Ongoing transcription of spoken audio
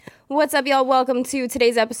What's up, y'all? Welcome to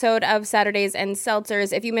today's episode of Saturdays and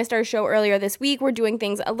Seltzers. If you missed our show earlier this week, we're doing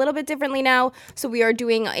things a little bit differently now. So we are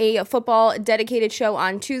doing a football dedicated show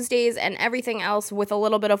on Tuesdays and everything else with a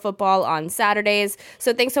little bit of football on Saturdays.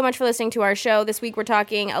 So thanks so much for listening to our show. This week we're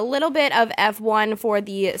talking a little bit of F1 for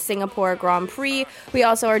the Singapore Grand Prix. We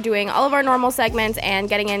also are doing all of our normal segments and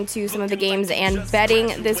getting into some of the games and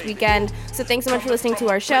betting this weekend. So thanks so much for listening to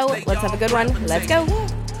our show. Let's have a good one. Let's go.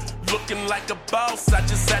 Looking like a boss, I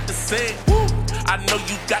just had to say, woo. I know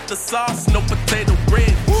you got the sauce, no potato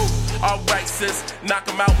bread. Woo. All right, sis, knock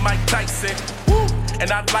him out, Mike Tyson. Woo.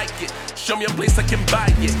 And I like it, show me a place I can buy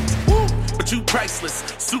it. Woo. But you priceless,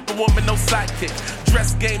 superwoman, no sidekick.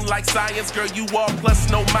 Dress game like science, girl, you all plus,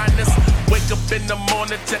 no minus. Wake up in the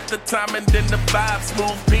morning, check the time and then the vibe.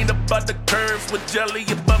 Smooth peanut butter curves with jelly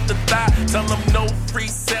above the thigh. Tell them no free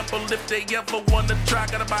sample if they ever wanna try.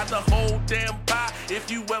 Gotta buy the whole damn pie if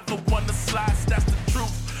you ever wanna slice, that's the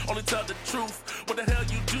truth. Only tell the truth. What the hell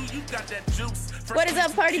you do? You got that juice. What is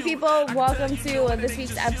up, party people? Welcome to this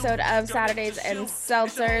week's episode of Saturdays and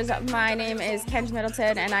Seltzers. My name is Kendra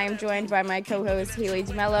Middleton, and I am joined by my co-host Haley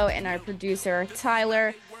DeMello and our producer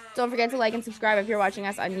Tyler. Don't forget to like and subscribe if you're watching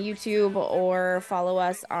us on YouTube, or follow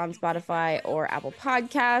us on Spotify or Apple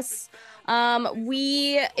Podcasts.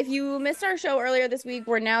 If you missed our show earlier this week,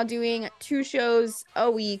 we're now doing 2 shows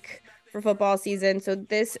a week for football season. So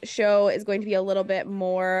this show is going to be a little bit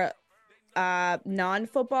more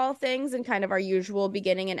non-football things and kind of our usual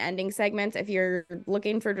beginning and ending segments. If you're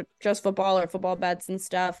looking for just football or football bets and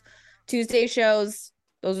stuff, Tuesday shows,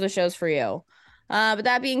 those are the shows for you. But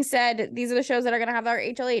that being said, these are the shows that are going to have our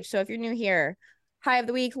HLH. So if you're new here, high of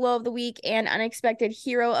the week, low of the week, and unexpected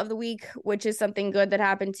hero of the week, which is something good that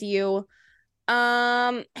happened to you.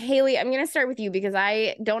 Haley, I'm going to start with you because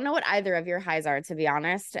I don't know what either of your highs are, to be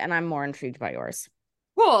honest, and I'm more intrigued by yours.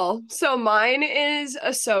 Cool. So mine is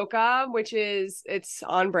Ahsoka, it's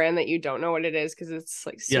on brand that you don't know what it is because it's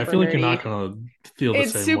like super I feel like nerdy. you're not gonna feel the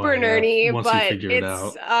It's same super way nerdy, once but you figure it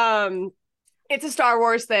out. it's a Star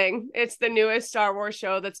Wars thing. It's the newest Star Wars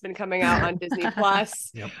show that's been coming out on Disney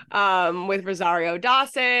Plus. Yep. With Rosario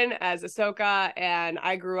Dawson as Ahsoka, and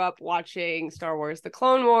I grew up watching Star Wars: The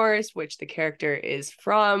Clone Wars, which the character is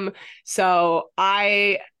from. So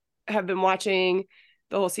I have been watching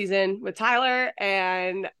the whole season with Tyler,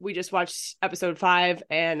 and we just watched episode 5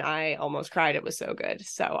 and I almost cried. It was so good.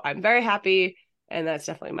 So I'm very happy, and that's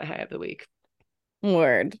definitely my high of the week.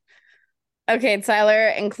 Word. Okay, Tyler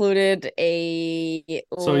included a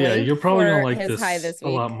So yeah, link you're probably for gonna like his high this a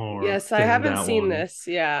week. lot more. Yes, I than haven't that seen one. this.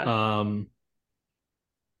 Yeah.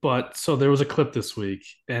 But so there was a clip this week,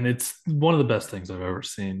 and it's one of the best things I've ever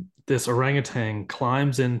seen. This orangutan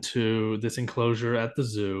climbs into this enclosure at the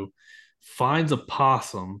zoo, finds a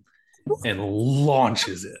possum, and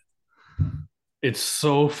launches it. It's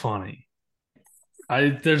so funny.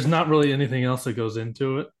 There's not really anything else that goes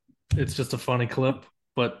into it. It's just a funny clip,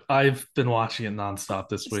 but I've been watching it nonstop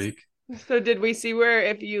this week. So did we see where,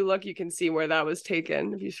 if you look, you can see where that was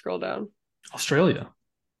taken if you scroll down? Australia.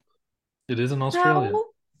 It is in Australia. How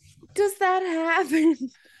does that happen?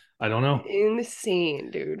 I don't know.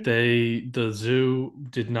 Insane, dude. The zoo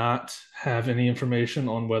did not have any information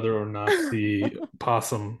on whether or not the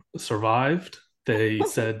possum survived. They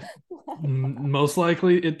said most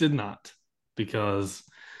likely it did not, because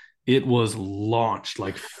it was launched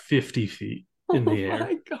like 50 feet in the air. Oh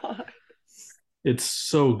my God. It's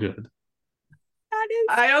so good. That is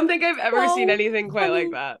I don't think I've ever so seen anything quite funny.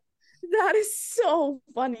 like that. That is so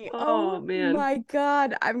funny. Oh, man. My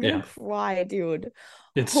God. I'm gonna Yeah. cry, dude.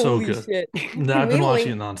 It's Holy so good. shit. I've been We watching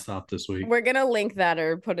link- it nonstop this week. We're gonna link that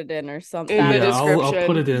or put it in or something. In the Yeah, I'll description.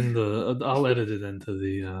 put it in I'll edit it into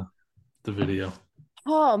the video.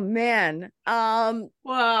 Oh man.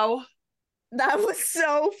 Wow. That was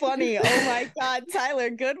so funny. Oh my God, Tyler,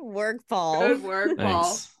 good work, Paul. Good work,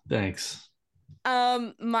 Paul. Thanks.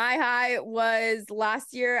 My high was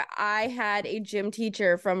last year. I had a gym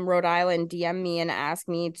teacher from Rhode Island DM me and ask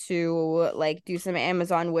me to do some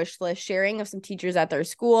Amazon wish list sharing of some teachers at their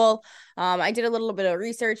school. I did a little bit of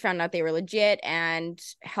research, found out they were legit, and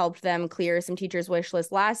helped them clear some teachers' wish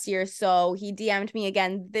list last year. So he DM'd me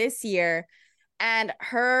again this year, and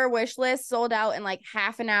her wish list sold out in like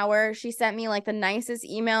half an hour. She sent me the nicest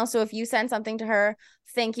email. So if you send something to her,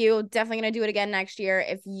 thank you. Definitely gonna do it again next year.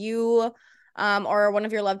 If you or one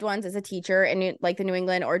of your loved ones is a teacher in the New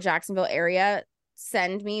England or Jacksonville area,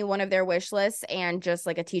 send me one of their wish lists and just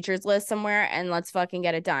a teacher's list somewhere, and let's fucking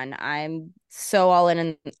get it done. I'm so all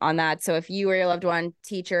in on that. So if you or your loved one,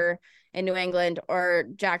 teacher in New England or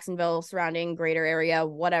Jacksonville, surrounding greater area,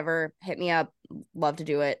 whatever, hit me up. Love to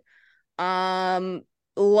do it.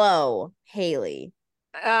 Low, Haley.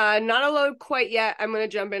 Not a load quite yet. I'm gonna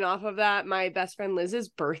jump in off of that. My best friend Liz's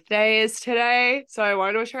birthday is today, so I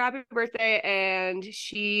wanted to wish her happy birthday. And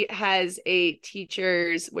she has a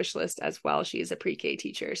teacher's wish list as well. She is a pre-K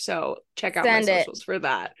teacher, so check out my Send it. socials for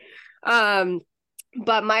that.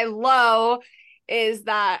 But my low is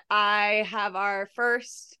that I have our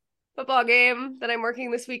first football game that I'm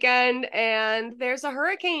working this weekend, and there's a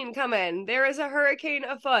hurricane coming. There is a hurricane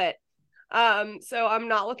afoot. So I'm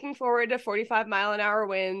not looking forward to 45-mile-an-hour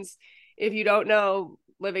winds. If you don't know,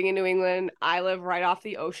 living in New England, I live right off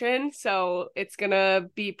the ocean, so it's gonna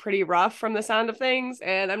be pretty rough from the sound of things,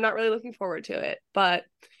 and I'm not really looking forward to it. But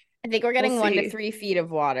I think we're getting we'll 1 to see. 3 feet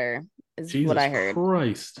of water is Jesus what I heard.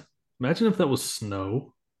 Christ. Imagine if that was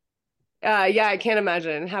snow. Yeah, I can't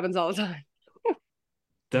imagine. It happens all the time.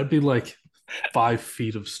 That'd be like 5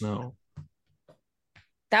 feet of snow.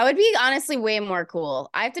 That would be honestly way more cool.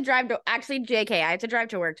 I have to drive to actually JK, I have to drive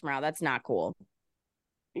to work tomorrow. That's not cool.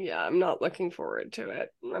 Yeah, I'm not looking forward to it.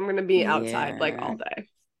 I'm gonna be outside like all day.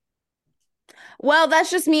 Well, that's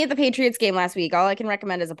just me at the Patriots game last week. All I can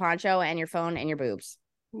recommend is a poncho and your phone and your boobs.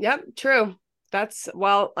 Yep, true.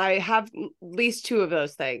 I have at least 2 of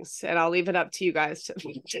those things, and I'll leave it up to you guys to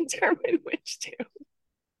determine which 2.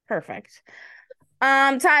 Perfect.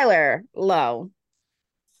 Tyler, low.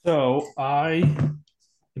 So I am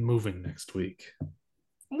moving next week.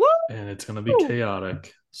 Woo! And it's gonna be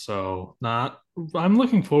chaotic. So I'm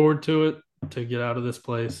looking forward to it, to get out of this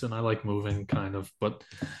place, and I like moving kind of, but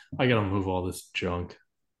I gotta move all this junk,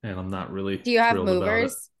 and I'm not really Do you have thrilled about it.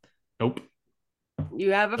 movers? Nope.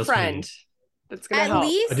 You have a That's friend me. that's gonna At help.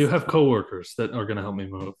 least I do have coworkers that are gonna help me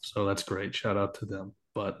move, so that's great. Shout out to them.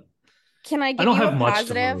 But can I I give don't you a have much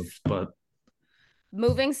to positive? move, but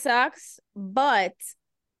Moving sucks, but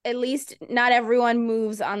at least not everyone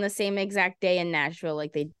moves on the same exact day in Nashville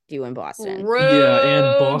like they do in Boston. yeah,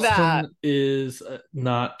 and Boston That. is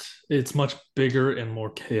not, it's much bigger and more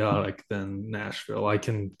chaotic than Nashville. I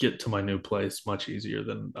can get to my new place much easier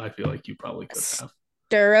than I feel like you probably could have.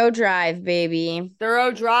 Duro Drive, baby.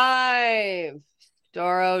 Duro Drive.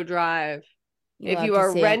 Duro Drive. You'll If have you to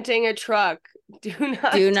are see it. renting a truck, do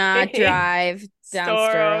not take drive down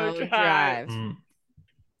Storo Sturo Drive. Drive.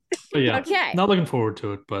 But yeah, Okay. not looking forward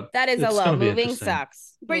to it, but That is a it's low. gonna be Moving interesting.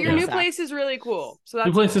 sucks. But your Moving new sucks. place is really cool. So that's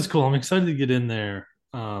New place cool. is cool. I'm excited to get in there.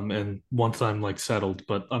 And once I'm like settled,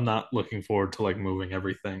 but I'm not looking forward to like moving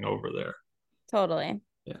everything over there. Totally.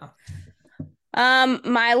 Yeah.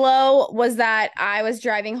 My low was that I was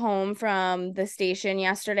driving home from the station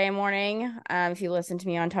yesterday morning. If you listen to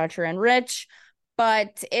me on Toucher and Rich,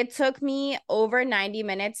 but it took me over 90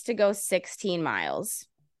 minutes to go 16 miles.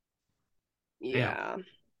 Yeah.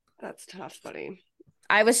 That's tough, buddy.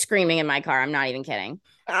 I was screaming in my car. I'm not even kidding.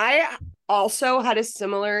 I also had a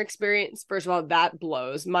similar experience. First of all, that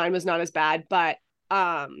blows. Mine was not as bad, but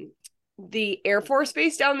the Air Force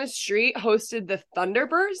Base down the street hosted the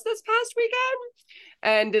Thunderbirds this past weekend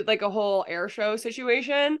and did like a whole air show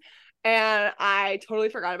situation. And I totally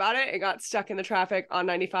forgot about it. It got stuck in the traffic on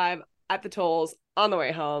 95 at the tolls on the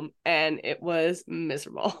way home, and it was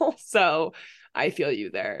miserable. So I feel you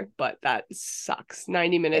there, but that sucks.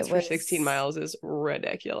 90 minutes for 16 miles is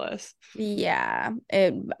ridiculous. Yeah.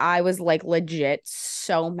 I was like legit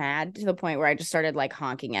so mad to the point where I just started like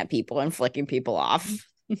honking at people and flicking people off.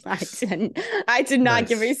 I did not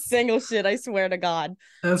give a single shit, I swear to God.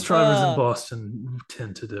 As drivers in Boston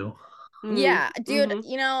tend to do. Yeah, dude,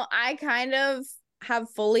 you know, I kind of have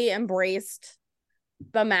fully embraced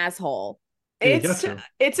the mass hole.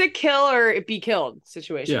 It's a kill or be killed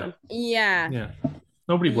situation. Yeah.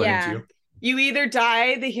 Nobody blames you. You either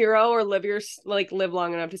die the hero or live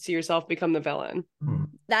long enough to see yourself become the villain.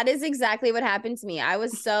 That is exactly what happened to me. I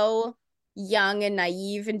was so young and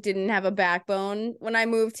naive and didn't have a backbone when I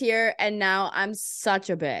moved here, and now I'm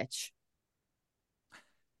such a bitch.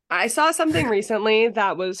 I saw something recently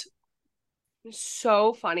that was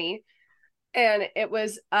so funny. And it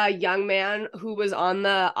was a young man who was on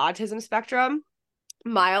the autism spectrum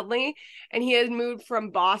mildly, and he had moved from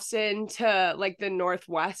Boston to like the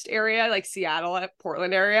Northwest area, like Seattle,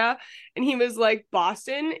 Portland area. And he was like,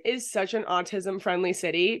 Boston is such an autism friendly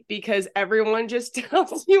city because everyone just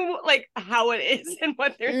tells you like how it is and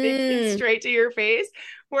what they're thinking straight to your face.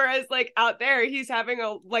 Whereas like out there, he's having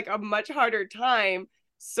a much harder time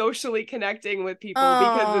socially connecting with people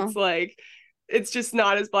because it's like, it's just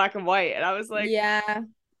not as black and white. And I was like, yeah,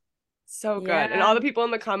 so good. And all the people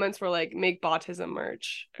in the comments were like, make Bautism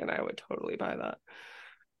merch. And I would totally buy that.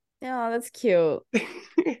 Oh, that's cute.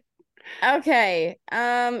 Okay.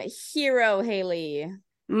 Hero, Haley.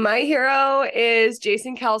 My hero is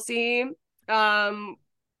Jason Kelsey.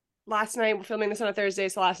 last night, we're filming this on a Thursday,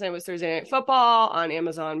 so last night was Thursday Night Football on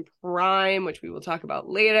Amazon Prime, which we will talk about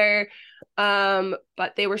later.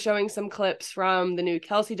 But they were showing some clips from the new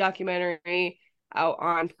Kelsey documentary out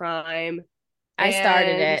on Prime. I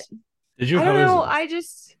started it. Did you? I don't know.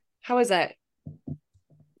 How is that?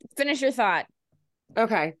 Finish your thought.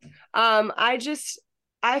 Okay.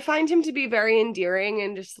 I find him to be very endearing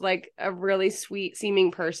and just like a really sweet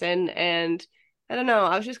seeming person. And I don't know,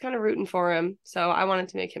 I was just kind of rooting for him. So I wanted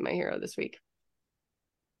to make him my hero this week.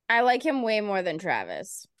 I like him way more than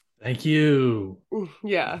Travis. Thank you.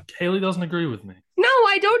 Yeah. Haley doesn't agree with me. No,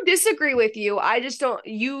 I don't disagree with you. I just don't.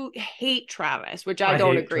 You hate Travis, which I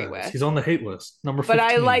don't hate agree Travis. with. He's on the hate list, number 15. But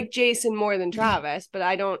I like Jason more than Travis, but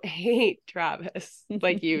I don't hate Travis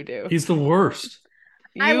like you do. He's the worst.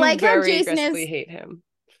 I like how Jason aggressively hate him.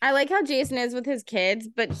 I like how Jason is with his kids,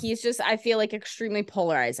 but he's just, I feel like, extremely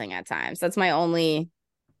polarizing at times. That's my only,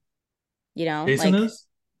 Jason like, is?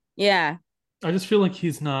 Yeah. I just feel like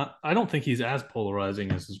I don't think he's as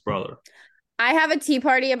polarizing as his brother. I have a tea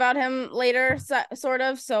party about him later, sort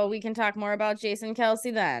of, so we can talk more about Jason Kelsey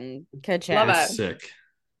then. Good chat. Love it. Sick.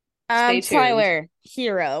 Stay tuned. Tyler,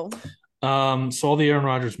 hero. So all the Aaron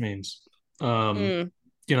Rodgers memes. I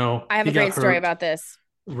have a great story about this.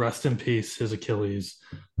 Rest in peace, his Achilles.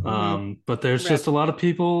 But there's just a lot of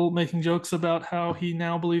people making jokes about how he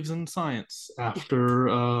now believes in science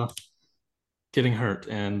after getting hurt,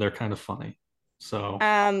 and they're kind of funny. So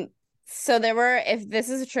there were, if this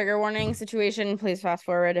is a trigger warning situation, please fast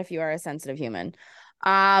forward if you are a sensitive human.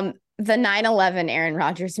 The 9/11 Aaron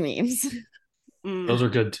Rodgers memes. Those are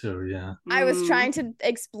good too, yeah. I was trying to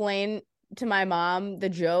explain to my mom the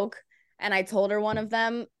joke, and I told her one of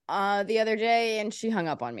them the other day, and she hung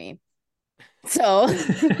up on me. So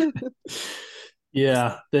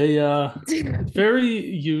yeah, they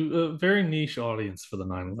very niche audience for the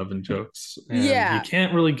 9/11 jokes. And you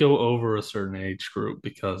can't really go over a certain age group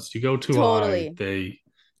because you go too high, they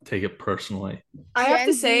take it personally. I have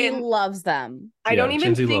to say, loves them.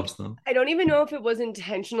 Gen Z loves them. I don't even know if it was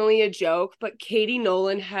intentionally a joke, but Katie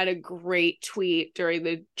Nolan had a great tweet during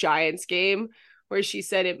the Giants game where she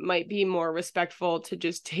said it might be more respectful to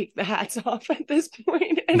just take the hats off at this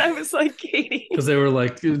point. And I was like, Katie. Because they were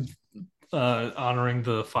like honoring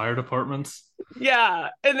the fire departments. Yeah.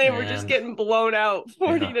 And they were just getting blown out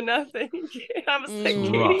 40-0. I was like,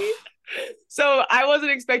 Katie. So I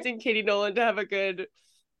wasn't expecting Katie Nolan to have a good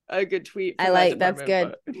tweet. I like that's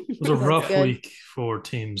good. It was a rough week for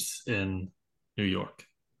teams in New York.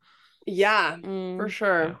 Yeah, for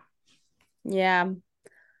sure. Yeah.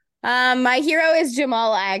 My hero is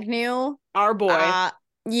Jamal Agnew. Our boy. I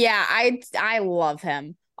love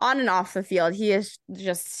him. On and off the field, he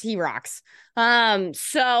rocks.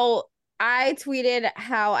 So I tweeted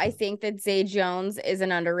how I think that Zay Jones is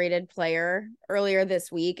an underrated player earlier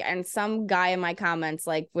this week, and some guy in my comments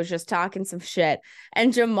was just talking some shit,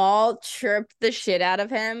 and Jamal chirped the shit out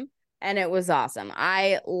of him, and it was awesome.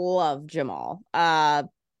 I love Jamal.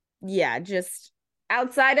 Just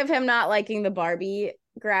outside of him not liking the Barbie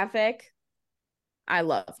graphic, I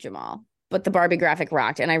love Jamal, but the Barbie graphic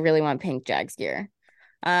rocked, and I really want pink Jags gear.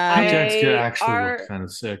 Pink Jags gear actually looked kind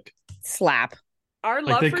of sick. Slap. Our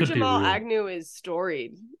love for Jamal Agnew is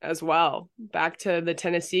storied as well. Back to the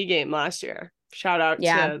Tennessee game last year. Shout out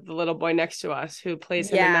to the little boy next to us who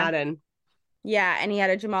plays him in Madden. Yeah, and he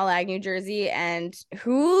had a Jamal Agnew jersey. And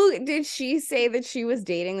who did she say that she was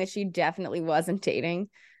dating that she definitely wasn't dating?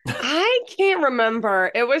 I can't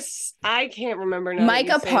remember. I can't remember now.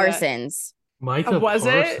 Micah Parsons. Micah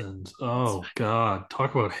Parsons. Oh, God.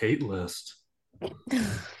 Talk about hate list.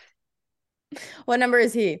 What number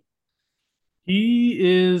is he? He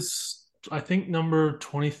is, I think, number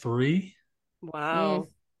 23. Wow.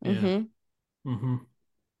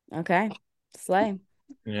 Okay. Slay.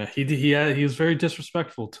 Yeah, he was very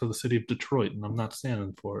disrespectful to the city of Detroit, and I'm not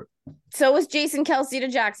standing for it. So was Jason Kelsey to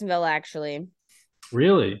Jacksonville, actually.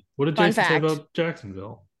 Really? What did Jason say about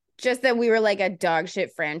Jacksonville? Just that we were like a dog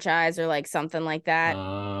shit franchise or something like that.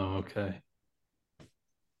 Oh, okay.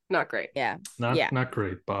 Not great. Yeah. Not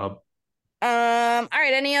great, Bob. All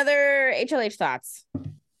right. Any other HLH thoughts?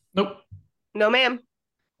 Nope. No, ma'am.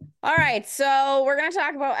 All right. So we're going to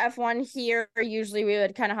talk about F1 here. Usually we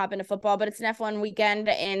would kind of hop into football, but it's an F1 weekend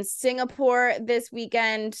in Singapore this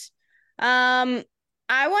weekend. I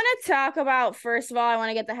want to talk about, first of all, I want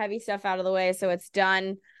to get the heavy stuff out of the way so it's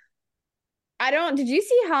done. Did you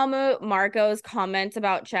see Helmut Marko's comments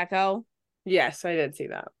about Checo? Yes, I did see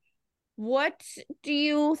that. What do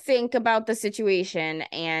you think about the situation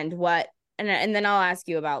and then I'll ask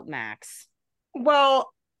you about Max.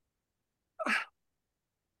 Well,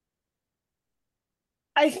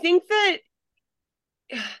 I think that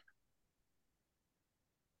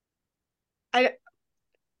I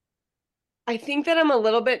think that I'm a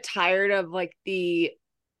little bit tired of like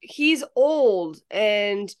he's old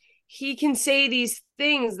and he can say these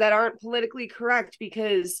things that aren't politically correct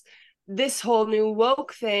because this whole new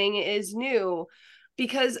woke thing is new.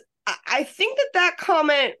 Because I think that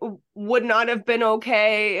comment would not have been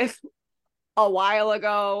okay a while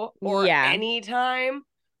ago or Yeah. any time.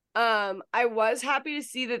 I was happy to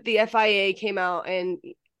see that the FIA came out and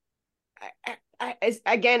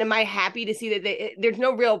again, am I happy to see that there's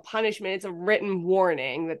no real punishment? It's a written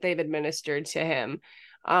warning that they've administered to him,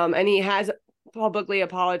 and he has publicly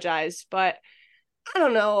apologized. But I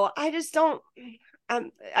don't know. I just don't.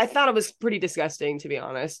 I thought it was pretty disgusting, to be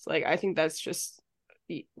honest. Like, I think that's just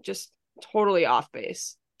totally off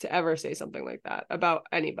base to ever say something like that about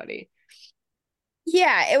anybody.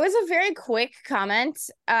 Yeah, it was a very quick comment.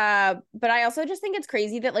 But I also just think it's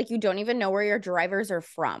crazy that like you don't even know where your drivers are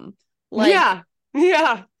from. Like,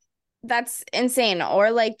 yeah. that's insane.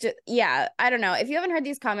 Or like, yeah, I don't know. If you haven't heard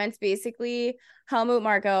these comments, basically, Helmut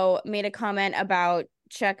Marko made a comment about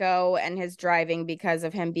Checo and his driving because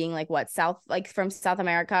of him being like what like from South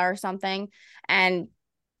America or something, and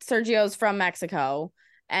Sergio's from Mexico,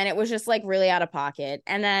 and it was just like really out of pocket.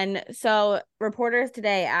 And then so reporters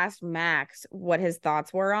today asked Max what his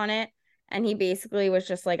thoughts were on it, and he basically was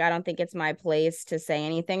just like, I don't think it's my place to say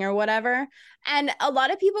anything or whatever. And a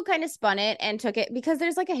lot of people kind of spun it and took it because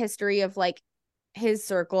there's like a history of like his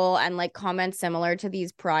circle and like comments similar to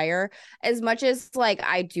these prior. As much as like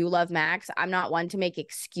I do love Max, I'm not one to make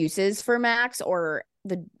excuses for Max or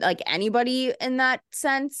the like anybody in that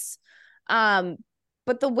sense.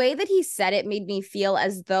 But the way that he said it made me feel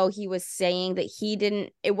as though he was saying that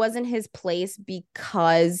it wasn't his place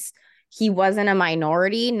because he wasn't a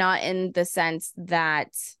minority, not in the sense that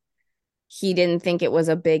he didn't think it was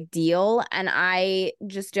a big deal. And I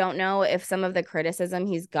just don't know if some of the criticism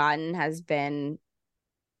he's gotten has been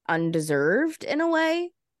undeserved in a way.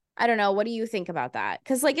 I don't know. What do you think about that?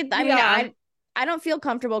 Because like, I mean, I don't feel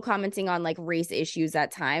comfortable commenting on like race issues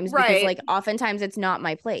at times because like oftentimes it's not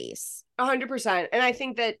my place. 100%. And I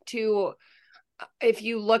think that too, if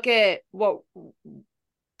you look at what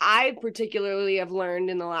I particularly have learned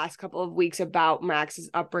in the last couple of weeks about Max's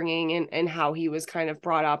upbringing and how he was kind of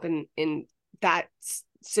brought up in that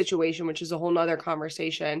situation, which is a whole nother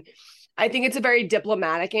conversation. I think it's a very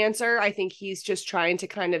diplomatic answer. I think he's just trying to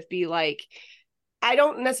kind of be like, I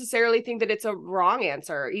don't necessarily think that it's a wrong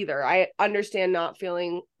answer either. I understand not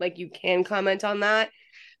feeling like you can comment on that.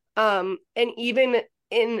 And even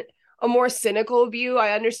in a more cynical view,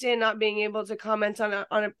 I understand not being able to comment on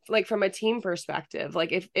a like from a team perspective.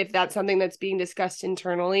 Like if that's something that's being discussed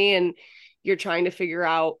internally and you're trying to figure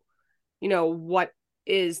out, what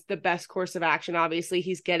is the best course of action. Obviously,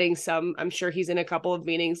 he's getting I'm sure he's in a couple of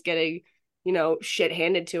meetings getting, shit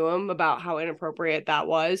handed to him about how inappropriate that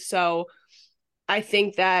was. So I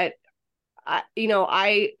think that,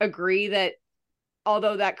 I agree that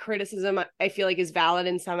although that criticism I feel like is valid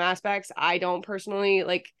in some aspects, I don't personally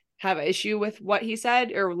like have an issue with what he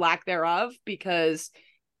said or lack thereof, because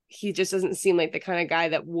he just doesn't seem like the kind of guy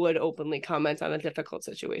that would openly comment on a difficult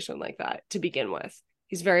situation like that to begin with.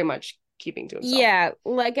 He's very much keeping to himself. Yeah,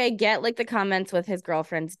 like I get like the comments with his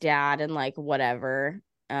girlfriend's dad and like whatever.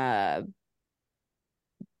 But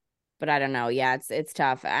I don't know. Yeah, it's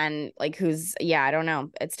tough. And like I don't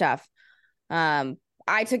know. It's tough.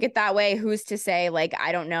 I took it that way. Who's to say like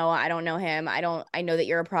I don't know him. I know that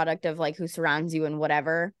you're a product of like who surrounds you and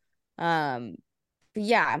whatever. But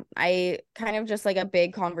yeah, I kind of just like a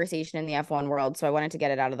big conversation in the F1 world, so I wanted to get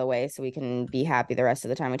it out of the way so we can be happy the rest of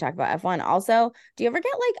the time we talk about F1. Also, do you ever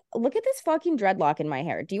get like, look at this fucking dreadlock in my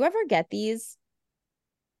hair? Do you ever get these?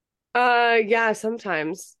 Yeah,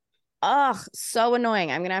 sometimes. Ugh, so annoying.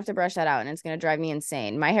 I'm gonna have to brush that out and it's gonna drive me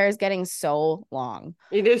insane. My hair is getting so long.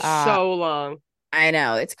 It is so long. I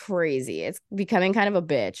know, it's crazy. It's becoming kind of a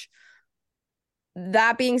bitch.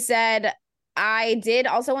 That being said, I did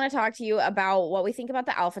also want to talk to you about what we think about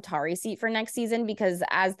the AlphaTauri seat for next season, because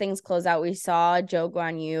as things close out, we saw Joe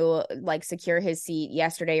Guan Yu like secure his seat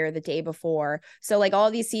yesterday or the day before. So like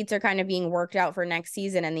all these seats are kind of being worked out for next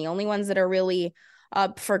season, and the only ones that are really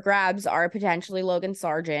up for grabs are potentially Logan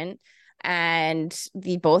Sargent and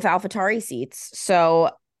the both AlphaTauri seats.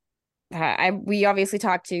 So we obviously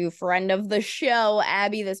talked to friend of the show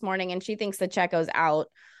Abby this morning, and she thinks that Checo's out.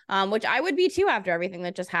 Which I would be too after everything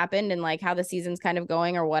that just happened and like how the season's kind of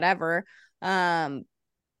going or whatever. Yeah,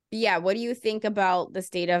 what do you think about the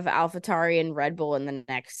state of AlphaTauri and Red Bull in the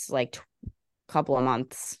next like couple of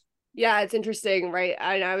months? Yeah, it's interesting, right?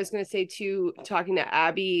 And I was going to say too, talking to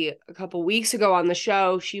Abby a couple weeks ago on the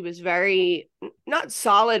show, she was very not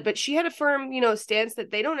solid, but she had a firm, stance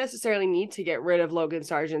that they don't necessarily need to get rid of Logan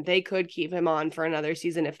Sargent. They could keep him on for another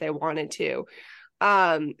season if they wanted to.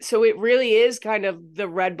 So it really is kind of the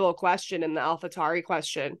Red Bull question and the AlphaTauri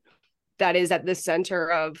question that is at the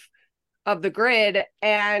center of the grid.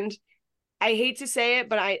 And I hate to say it,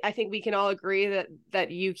 but I think we can all agree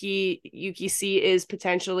that Yuki C is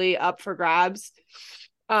potentially up for grabs.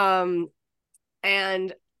 And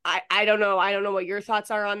I don't know. I don't know what your thoughts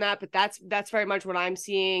are on that, but that's very much what I'm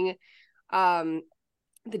seeing. The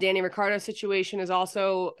Danny Ricciardo situation is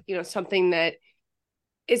also, something that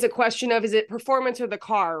is a question of, is it performance or the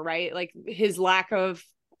car, right? Like his lack of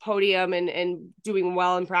podium and doing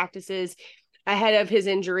well in practices ahead of his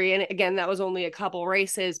injury. And again, that was only a couple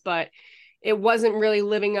races, but it wasn't really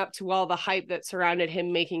living up to all the hype that surrounded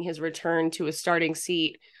him making his return to a starting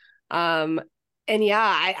seat. And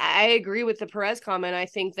yeah, I agree with the Perez comment. I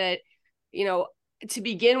think that, to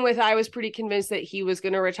begin with, I was pretty convinced that he was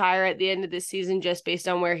going to retire at the end of this season, just based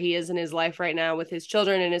on where he is in his life right now with his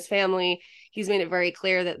children and his family. He's made it very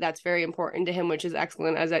clear that that's very important to him, which is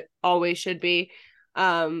excellent, as it always should be.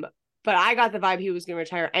 But I got the vibe he was going to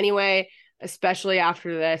retire anyway, especially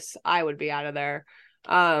after this. I would be out of there.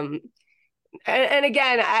 And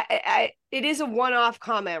again, I it is a one-off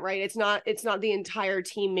comment, right? It's not the entire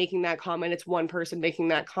team making that comment. It's one person making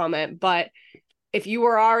that comment. But if you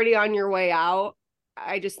were already on your way out,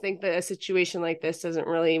 I just think that a situation like this doesn't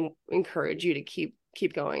really encourage you to keep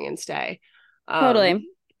going and stay. Totally.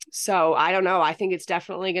 So I don't know. I think it's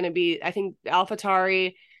definitely going to be, I think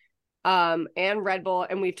AlphaTauri and Red Bull,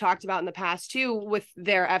 and we've talked about in the past too, with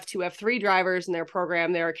their F2, F3 drivers and their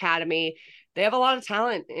program, their academy, they have a lot of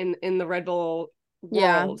talent in the Red Bull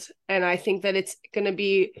world. Yeah. And I think that it's going to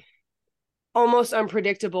be almost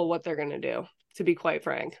unpredictable what they're going to do, to be quite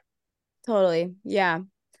frank. Totally. Yeah.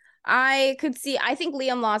 I think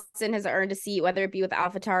Liam Lawson has earned a seat, whether it be with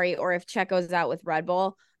AlphaTauri or if Checo's out with Red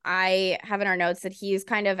Bull. I have in our notes that he's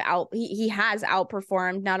kind of he has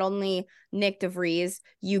outperformed not only Nick DeVries,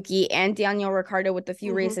 Yuki, and Daniel Ricciardo with the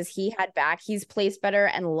few races he had back. He's placed better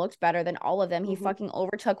and looked better than all of them. He fucking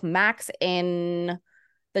overtook Max in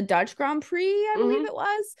the Dutch Grand Prix, I believe it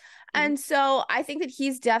was. And so I think that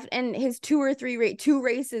he's in his two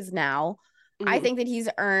races now. I think that he's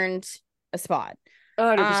earned a spot.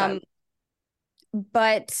 100%.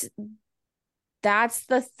 But that's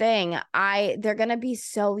the thing. They're gonna be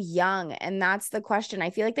so young, and that's the question. I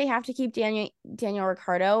feel like they have to keep Daniel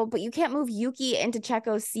Ricciardo, but you can't move Yuki into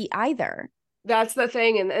Checo's seat either. That's the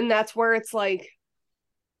thing, and that's where it's like,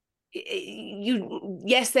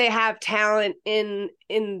 yes, they have talent in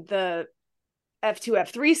the F2,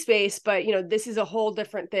 F3 space, but this is a whole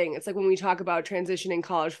different thing. It's like when we talk about transitioning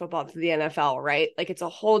college football to the NFL, right? Like it's a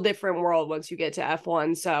whole different world once you get to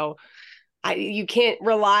F1. So you can't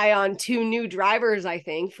rely on two new drivers, I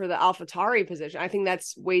think, for the AlphaTauri position. I think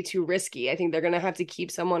that's way too risky. I think they're going to have to keep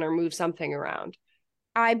someone or move something around.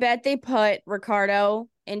 I bet they put Ricciardo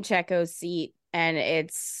in Checo's seat, and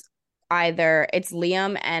it's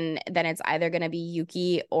Liam, and then it's either going to be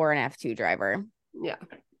Yuki or an F2 driver. Yeah,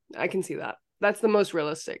 I can see that. That's the most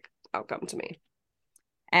realistic outcome to me.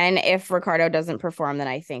 And if Ricciardo doesn't perform, then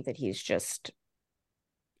I think that he's just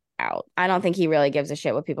out. I don't think he really gives a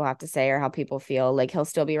shit what people have to say or how people feel. Like he'll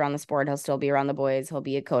still be around the sport. He'll still be around the boys. He'll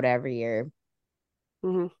be at Coda every year.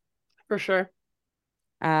 For sure.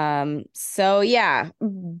 So yeah.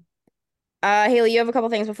 Haley, you have a couple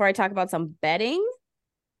things before I talk about some betting?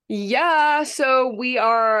 Yeah. So we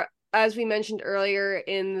are, as we mentioned earlier,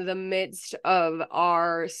 in the midst of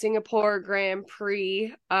our Singapore Grand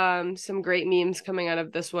Prix. Some great memes coming out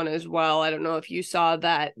of this one as well. I don't know if you saw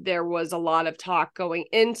that there was a lot of talk going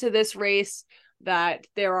into this race that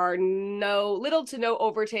there are little to no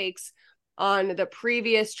overtakes on the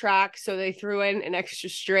previous track. So they threw in an extra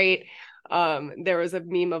straight. There was a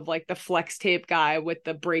meme of like the flex tape guy with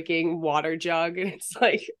the breaking water jug. And it's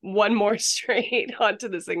like one more straight onto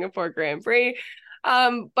the Singapore Grand Prix.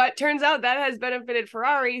 But turns out that has benefited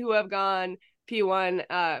Ferrari, who have gone P1,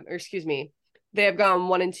 they have gone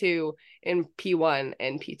 1 and 2 in P1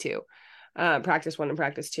 and P2, practice 1 and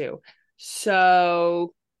practice 2.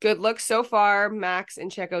 So good looks so far. Max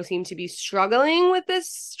and Checo seem to be struggling with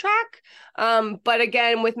this track. But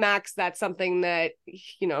again, with Max, that's something that,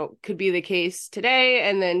 could be the case today.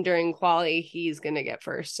 And then during quali, he's going to get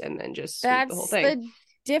first and then just sweep the whole thing.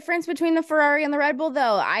 Difference between the Ferrari and the Red Bull,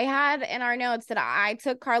 though. I had in our notes that I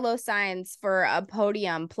took Carlos Sainz for a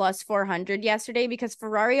podium plus 400 yesterday because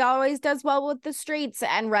Ferrari always does well with the straights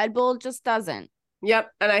and Red Bull just doesn't.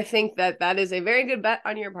 Yep. And I think that is a very good bet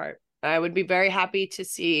on your part. I would be very happy to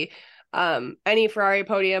see any Ferrari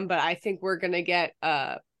podium, but I think we're going to get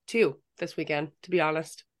 2 this weekend, to be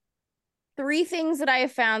honest. 3 things that I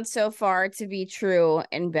have found so far to be true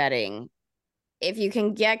in betting. If you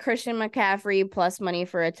can get Christian McCaffrey plus money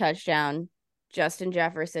for a touchdown, Justin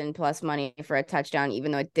Jefferson plus money for a touchdown,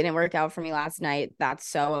 even though it didn't work out for me last night, that's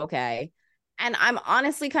so okay. And I'm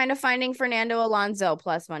honestly kind of finding Fernando Alonso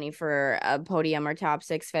plus money for a podium or top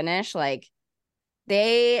 6 finish. Like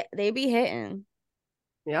they be hitting.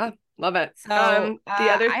 Yeah, love it. So the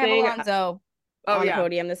other I have thing, Alonso on the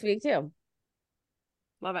podium this week too.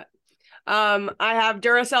 Love it. I have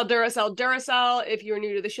Duracell. If you're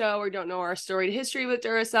new to the show or don't know our storied history with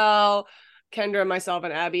Duracell, Kendra, myself,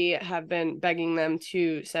 and Abby have been begging them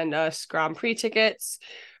to send us Grand Prix tickets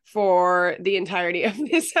for the entirety of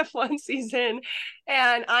this F1 season.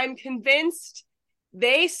 And I'm convinced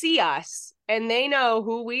they see us and they know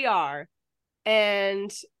who we are.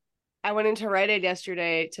 And I went into Rite Aid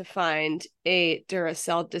yesterday to find a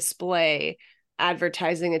Duracell display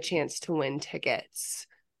advertising a chance to win tickets.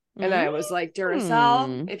 And I was like,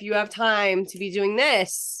 Duracell, if you have time to be doing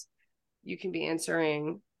this, you can be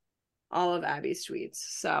answering all of Abby's tweets.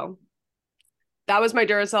 So that was my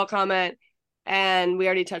Duracell comment. And we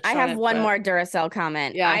already touched on it. I have one more Duracell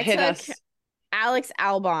comment. Yeah, I hit took us. Alex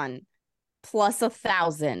Albon plus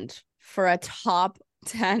 1,000 for a top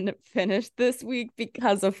 10 finish this week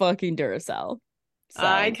because of fucking Duracell. So.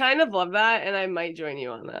 I kind of love that, and I might join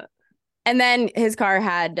you on that. And then his car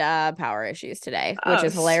had power issues today, which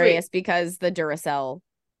is hilarious because the Duracell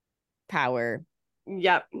power.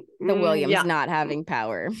 Yep. The Williams not having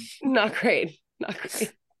power. Not great. Not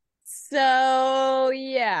great. So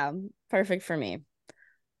yeah, perfect for me.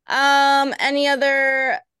 Any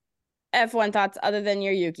other F1 thoughts other than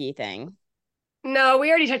your Yuki thing? No, we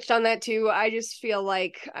already touched on that too. I just feel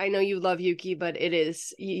like I know you love Yuki, but it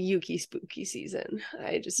is Yuki spooky season.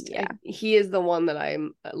 He is the one that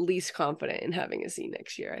I'm least confident in having a see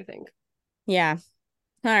next year, I think. Yeah.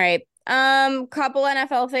 All right. Couple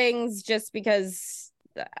NFL things just because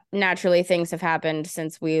naturally things have happened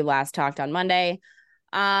since we last talked on Monday.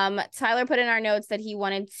 Tyler put in our notes that he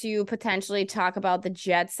wanted to potentially talk about the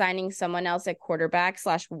Jets signing someone else at quarterback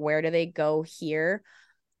 / where do they go here?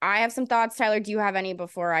 I have some thoughts. Tyler, do you have any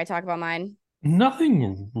before I talk about mine?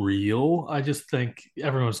 Nothing real. I just think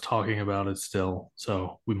everyone's talking about it still,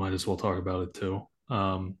 so we might as well talk about it too.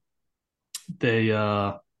 Someone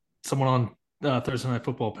on Thursday Night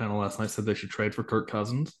Football panel last night said they should trade for Kirk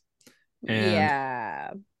Cousins. And yeah.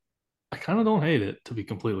 I kind of don't hate it, to be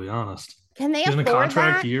completely honest. Can they He's afford in a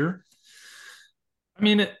contract that? year? I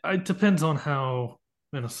mean, it depends on how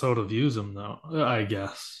Minnesota views him, though, I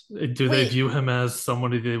guess. Do they view him as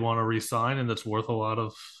somebody they want to re-sign and that's worth a lot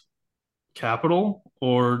of capital?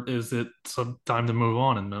 Or is it some time to move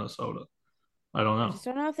on in Minnesota? I don't know. I just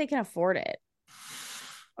don't know if they can afford it.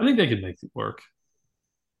 I think they can make it work.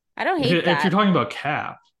 I don't hate that. If you're talking about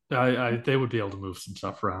cap, they would be able to move some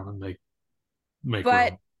stuff around and make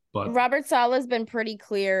room. But Robert Saleh's been pretty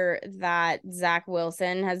clear that Zach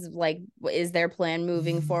Wilson is their plan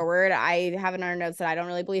moving forward. I have in our notes that I don't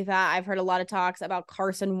really believe that. I've heard a lot of talks about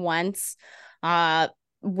Carson Wentz.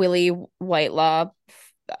 Willie Whitelaw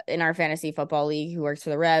in our fantasy football league who works for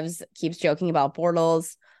the Revs keeps joking about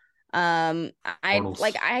Bortles. I don't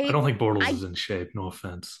think Bortles is in shape. No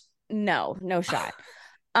offense. No shot.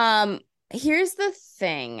 Here's the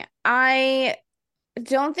thing. I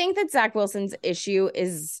don't think that Zach Wilson's issue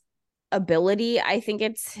is ability. I think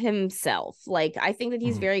it's himself. Like, I think that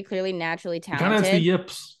he's very clearly naturally talented. He kind of has the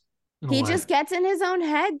yips. He just gets in his own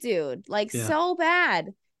head, dude. So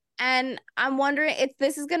bad. And I'm wondering if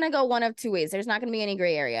this is going to go one of two ways. There's not going to be any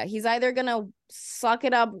gray area. He's either going to suck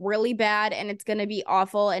it up really bad and it's going to be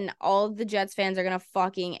awful and all of the Jets fans are going to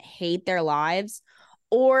fucking hate their lives,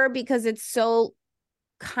 or because it's so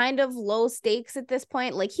kind of low stakes at this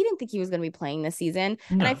point. Like, he didn't think he was going to be playing this season.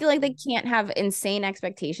 No. And I feel like they can't have insane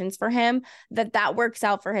expectations for him, that works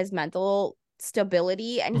out for his mental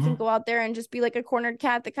stability and he can go out there and just be like a cornered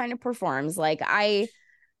cat that kind of performs. They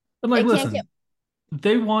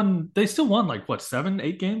still won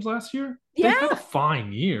 7-8 games last year. Yeah. They had a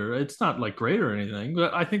fine year. It's not great or anything,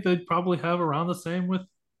 but I think they'd probably have around the same with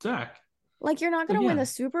Zach. You're not going to win the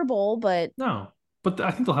Super Bowl, but no, but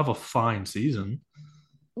I think they'll have a fine season.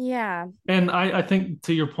 Yeah. And I think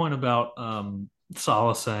to your point about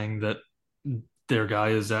Saleh saying that their guy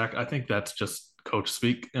is Zach, I think that's just coach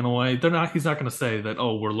speak in a way. He's not going to say that,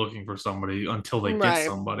 oh, we're looking for somebody until they get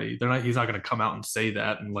somebody. He's not going to come out and say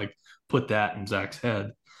that and put that in Zach's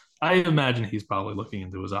head. I imagine he's probably looking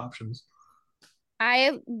into his options.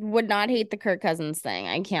 I would not hate the Kirk Cousins thing.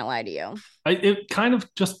 I can't lie to you. It kind of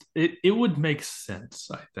just it would make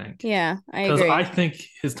sense, I think. Yeah, I Because I agree. think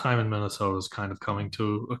his time in Minnesota is kind of coming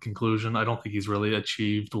to a conclusion. I don't think he's really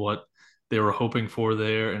achieved what they were hoping for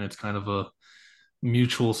there, and it's kind of a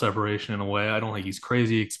mutual separation in a way. I don't think he's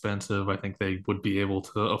crazy expensive. I think they would be able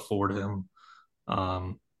to afford him.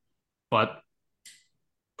 But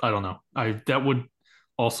I don't know. I that would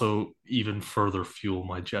also even further fuel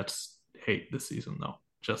my Jets hate this season, though,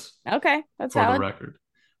 just Okay, that's for the valid. record.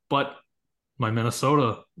 But my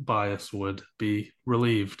Minnesota bias would be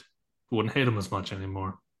relieved. Wouldn't hate him as much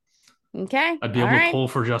anymore. Okay, I'd be all able to right. pull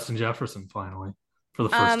for Justin Jefferson finally for the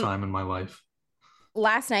first Um, time in my life.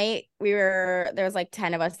 last night there was like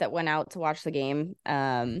 10 of us that went out to watch the game.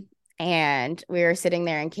 And we were sitting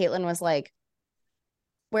there and Caitlin was like,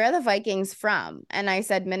 "Where are the Vikings from?" And I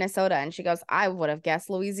said Minnesota, and she goes, "I would have guessed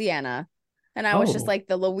Louisiana." And I was just Oh, like,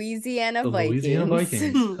 "The Louisiana the Louisiana Vikings."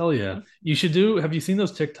 Vikings. Hell yeah. You should do have you seen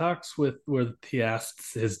those TikToks with where he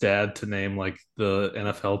asks his dad to name like the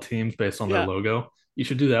NFL teams based on their Yeah. logo? You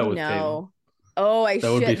should do that with Caitlin. No. Oh, I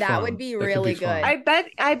That would be should. That would fun. be That could be really fun.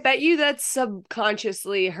 good. I bet you that's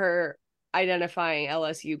subconsciously her identifying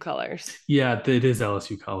LSU colors. Yeah, it is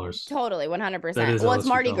LSU colors. Totally, That 100%. is Well, it's LSU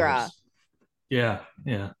Mardi Gras. colors. Yeah,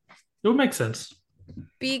 yeah. It would make sense.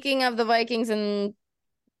 Speaking of the Vikings and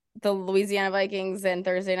the Louisiana Vikings and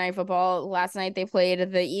Thursday night football, last night they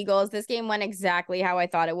played the Eagles. This game went exactly how I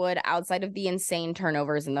thought it would, outside of the insane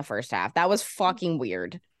turnovers in the first half. That was fucking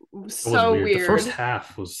weird. It was So weird. The first weird.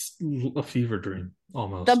 half was a fever dream The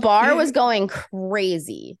almost. bar was going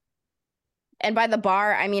crazy. And by the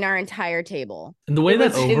bar, I mean our entire table. And the way It that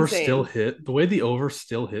was over still insane. hit, the way the over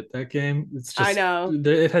still hit that game, it's I just know.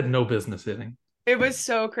 it had no business hitting. It was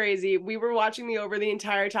so crazy. We were watching the over the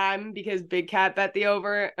entire time because Big Cat bet the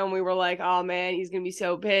over, and we were like, "Oh man, he's gonna be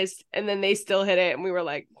so pissed." And then they still hit it, and we were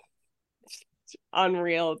like,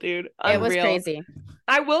 "Unreal, dude, It was unreal." crazy.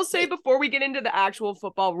 I will say before we get into the actual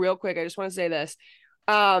football, real quick, I just want to say this: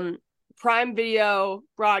 Prime Video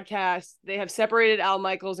broadcast, they have separated Al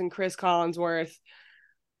Michaels and Chris Collinsworth.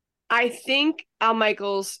 I think Al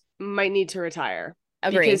Michaels might need to retire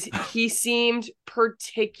Agree. because he seemed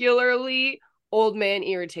particularly old man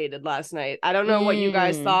irritated last night. I don't know what you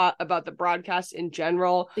guys thought about the broadcast in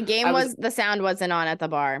general. The sound wasn't on at the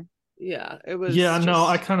bar. Yeah, it was. Yeah, just... no,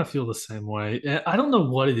 I kind of feel the same way. I don't know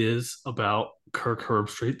what it is about Kirk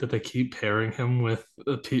Herbstreit that they keep pairing him with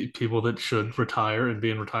people that should retire and be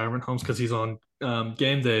in retirement homes because he's on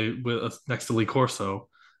game day with next to Lee Corso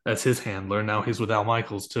as his handler. Now he's with Al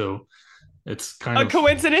Michaels too. It's kind a of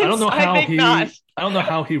coincidence. I don't know how I think not. I don't know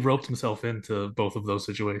how he roped himself into both of those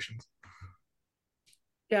situations.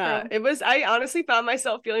 Yeah, True. it was. I honestly found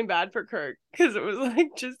myself feeling bad for Kirk because it was like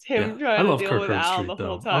just him Yeah, I trying to love deal Kirk with Al Herbstreit the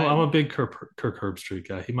whole though. I'm a time. big Kirk Herbstreit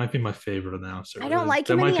guy. He might be my favorite announcer. I don't like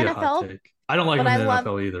That him in the might be a hot NFL, take. I don't like but him in the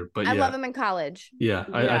NFL either, but I love yeah, him in college. yeah,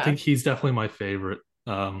 I Yeah. think he's definitely my favorite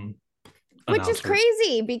Which is announcer.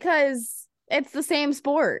 crazy because it's the same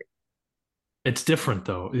sport. It's different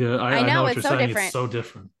though. Yeah, I I know know, what it's you're so saying. different. It's so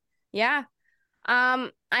different. Yeah.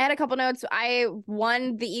 I had a couple notes.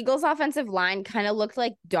 The Eagles offensive line kind of looked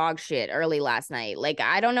like dog shit early last night. Like,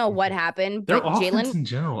 I don't know what happened, Their but offense Jalen, in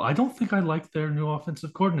general, I don't think I like their new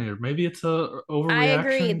offensive coordinator. Maybe it's a I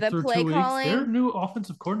agree. overreaction The through play 2 weeks. Their calling. new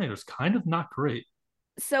offensive coordinator is kind of not great.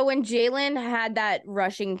 So when Jalen had that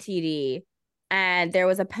rushing TD and there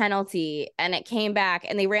was a penalty and it came back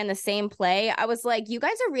and they ran the same play, I was like, you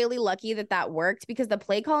guys are really lucky that that worked because the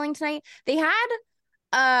play calling tonight, they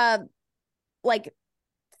had, like,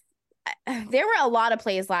 there were a lot of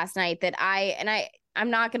plays last night that I'm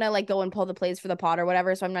not gonna like go and pull the plays for the pod or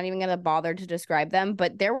whatever, so I'm not even gonna bother to describe them.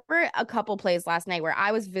 But there were a couple plays last night where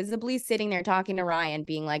I was visibly sitting there talking to Ryan,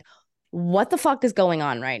 being like, "What the fuck is going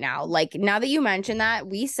on right now?" Like, now that you mention that,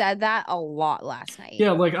 we said that a lot last night.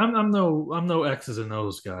 Yeah, like I'm no X's and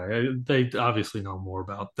O's guy. They obviously know more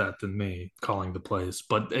about that than me calling the plays,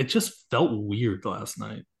 but it just felt weird last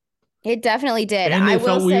night, It definitely did. and I it will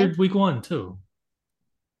felt say weird week one too.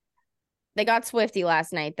 they got Swifty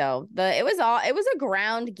last night though. It was a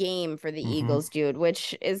ground game for the Mm-hmm. Eagles, dude,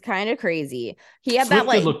 which is kind of crazy. He had that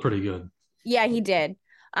Swift did like look pretty good. Yeah, he did.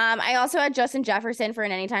 I also had Justin Jefferson for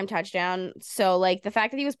an anytime touchdown. So like the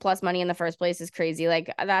fact that he was plus money in the first place is crazy.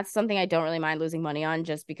 Like that's something I don't really mind losing money on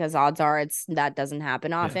just because odds are that doesn't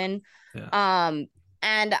happen Yeah, often. yeah.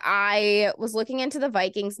 And I was looking into the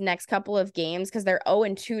Vikings next couple of games because they're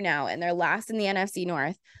 0-2 now and they're last in the NFC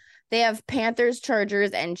North. They have Panthers, Chargers,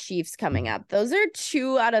 and Chiefs coming up. Those are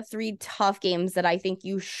 2 out of 3 tough games that I think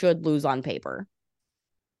you should lose on paper.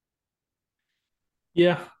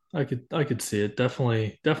 Yeah, I could see it.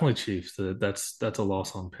 Definitely Chiefs. That's a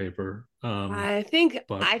loss on paper. I think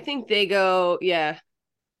But I think they go, yeah.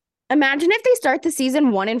 Imagine if they start the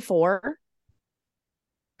season 1-4.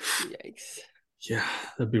 Yikes. yeah,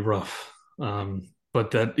 that'd be rough.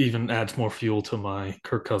 But that even adds more fuel to my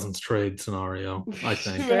Kirk Cousins trade scenario, I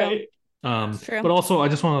think. Right. It's true. But also, I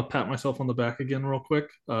just want to pat myself on the back again, real quick.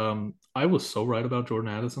 I was so right about Jordan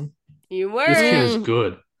Addison. You This kid is Mm. were.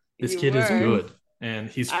 good. This You kid is were. good, and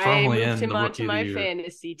he's I firmly moved in him the onto rookie of the my year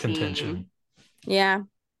fantasy team. contention. Yeah.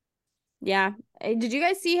 Yeah. Did you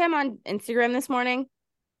guys see him on Instagram this morning?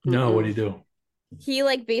 No, what do Mm-mm. you do? He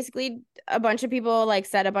like basically a bunch of people like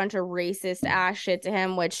said a bunch of racist ass shit to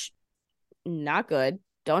him, which not good.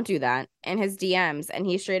 Don't do that. In his DMs, and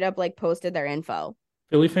he straight up like posted their info.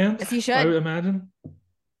 Philly fans, As he I would should. imagine.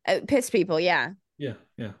 Piss people, yeah. Yeah,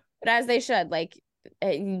 yeah. But as they should. Like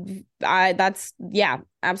that's yeah,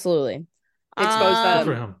 absolutely. Expose Good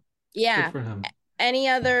for them. him. Good Yeah. for him. Any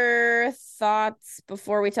other thoughts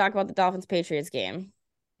before we talk about the Dolphins Patriots game?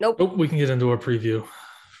 Nope. Oh, we can get into our preview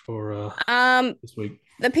for Um, this week.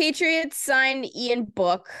 the Patriots signed Ian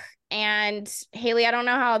Book, and Haley, I don't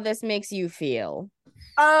know how this makes you feel.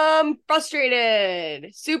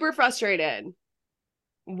 Frustrated. Super frustrated.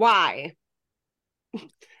 Why?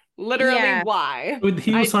 Literally, Yeah. why?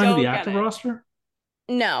 He I was signed to the don't get active it. roster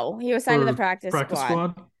No, he was signed to the or practice practice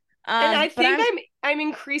squad. squad. And I But think I'm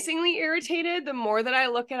increasingly irritated the more that I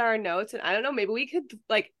look at our notes. And I don't know, maybe we could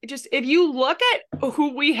like just if you look at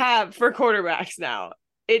who we have for quarterbacks now,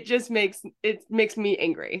 it makes me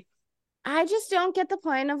angry. I just don't get the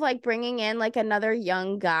point of like bringing in like another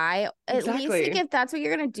young guy. At least like Exactly. if that's what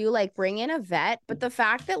you're gonna do, like bring in a vet. But the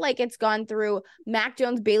fact that like it's gone through Mac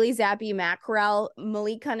Jones, Bailey Zappi, Matt Corral,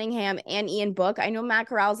 Malik Cunningham, and Ian Book. I know Matt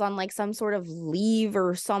Corral's on like some sort of leave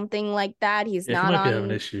or something like that. He's Yeah, he not might be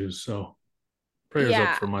having on. issues. So prayers up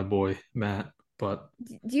Yeah. for my boy Matt. But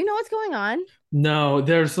Do you know what's going on? no,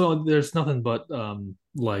 there's nothing but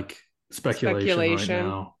like speculation right Speculation.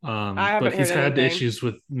 now. I But haven't he's heard had anything. issues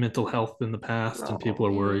with mental health in the past, and people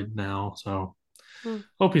are Oh, worried now. So yeah.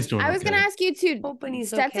 hope he's doing I was gonna okay. ask you too. Hoping he's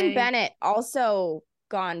Stetson okay. Bennett also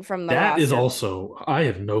gone from the That is roster. also, I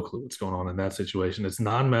have no clue what's going on in that situation. It's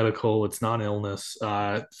non-medical, it's non-illness.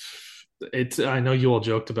 I know you all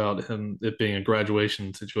joked about him it being a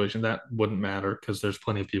graduation situation. That wouldn't matter because there's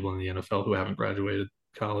plenty of people in the NFL who haven't graduated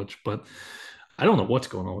college. But I don't know what's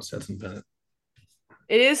going on with Stetson Bennett.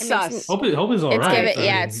 It is It makes me. sus. Hope he's all It's right. given.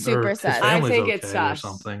 Yeah, it's super Or his sus. I family's think it's okay or sus.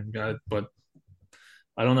 something. But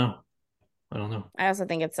I don't know. I don't know. I also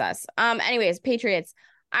think it's sus. Anyways, Patriots.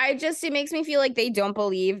 It makes me feel like they don't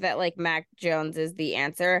believe that like Mac Jones is the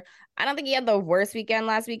answer. I don't think he had the worst weekend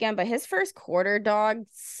last weekend, but his first quarter dog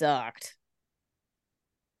sucked.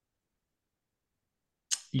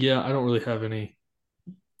 Yeah, I don't really have any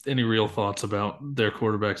real thoughts about their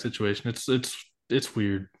quarterback situation. It's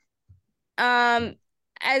weird. And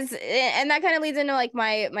that kind of leads into like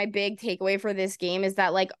my big takeaway for this game is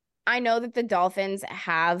that like I know that the Dolphins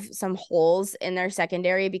have some holes in their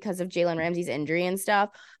secondary because of Jalen Ramsey's injury and stuff,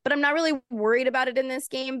 but I'm not really worried about it in this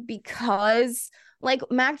game because like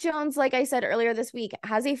Mac Jones, like I said earlier this week,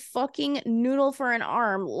 has a fucking noodle for an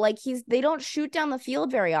arm. Like they don't shoot down the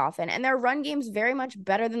field very often, and their run game's very much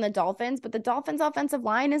better than the Dolphins, but the Dolphins' offensive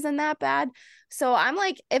line isn't that bad. So I'm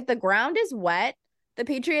like, if the ground is wet, the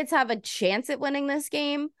Patriots have a chance at winning this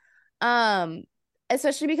game. Um,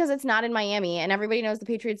 Especially because it's not in Miami, and everybody knows the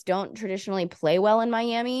Patriots don't traditionally play well in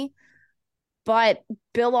Miami. But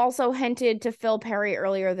Bill also hinted to Phil Perry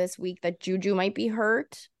earlier this week that Juju might be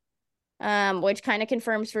hurt, which kind of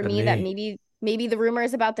confirms for The me that knee. maybe the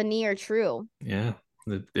rumors about the knee are true. Yeah,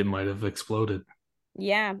 it might have exploded.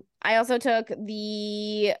 Yeah. I also took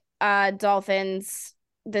the Dolphins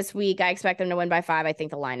this week. I expect them to win by 5. I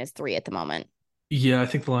think the line is 3 at the moment. Yeah, I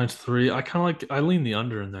think the line's 3. I lean the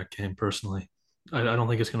under in that game personally. I don't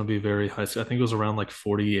think it's going to be very high. I think it was around like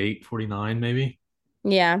 48, 49 maybe.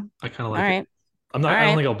 Yeah. I kind of All like it. right. I'm not. All I don't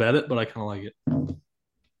right. think I'll bet it, but I kind of like it.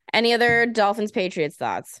 Any other Dolphins Patriots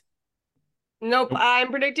thoughts? Nope, Nope. I'm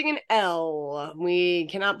predicting an L. We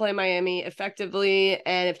cannot play Miami effectively,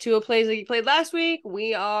 and if Tua plays like he played last week,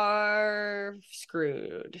 we are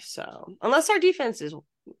screwed. So, unless our defense is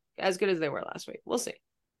as good as they were last week, we'll see.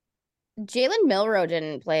 Jalen Milroe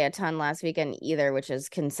didn't play a ton last weekend either, which is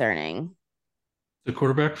concerning. The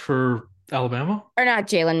quarterback for Alabama. Or not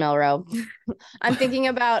Jalen Milroe. I'm thinking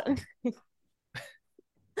about.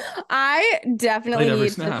 I definitely Played every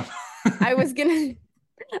need. snap. I was gonna.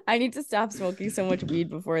 I need to stop smoking so much weed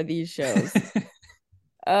before these shows.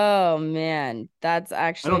 Oh man, that's I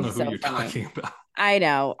actually don't know who so you're funny. talking about. I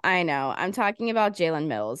know, I know. I'm talking about Jalen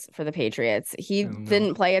Mills for the Patriots. He And no.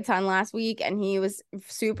 didn't play a ton last week, and he was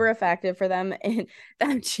super effective for them. And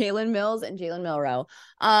that Jalen Mills and Jalen Milrow.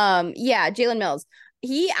 Yeah, Jalen Mills.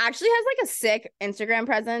 He actually has like a sick Instagram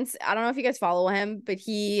presence. I don't know if you guys follow him, but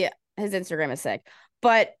his Instagram is sick.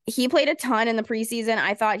 But he played a ton in the preseason.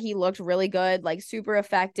 I thought he looked really good, like super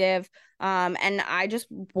effective. And I just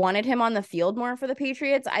wanted him on the field more for the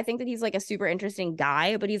Patriots. I think that he's like a super interesting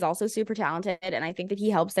guy, but he's also super talented. And I think that he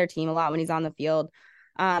helps their team a lot when he's on the field.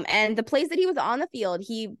 And the plays that he was on the field,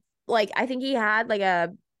 I think he had like a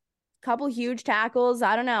couple huge tackles.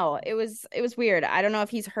 I don't know. It was weird. I don't know if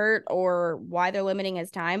he's hurt or why they're limiting his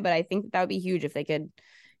time, but I think that would be huge if they could,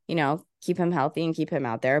 keep him healthy and keep him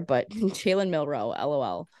out there. But Jalen Milrow,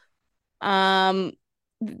 LOL. Um,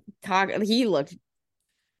 he looked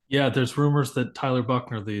Yeah, there's rumors that Tyler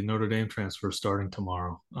Buckner, the Notre Dame transfer, is starting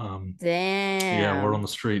tomorrow. Yeah, word on damn. the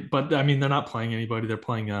street. But I mean, they're not playing anybody. They're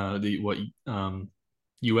playing USF,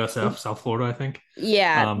 South Florida, I think.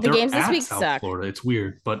 Yeah, the They're games this at week South suck. Florida. It's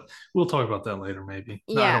weird, but we'll talk about that later, maybe.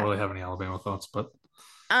 No, I don't Yeah. really have any Alabama thoughts, but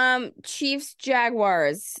Chiefs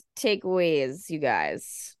Jaguars takeaways, you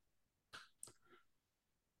guys.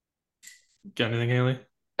 got anything, Haley?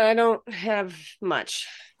 I don't have much.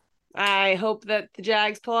 I hope that the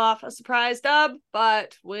Jags pull off a surprise dub,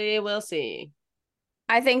 but we will see.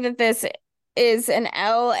 I think that this is an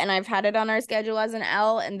L, and I've had it on our schedule as an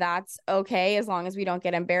L, and that's okay as long as we don't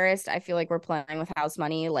get embarrassed. I feel like we're playing with house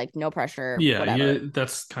money, like no pressure, Yeah, whatever.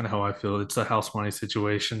 that's kind of how I feel. It's a house money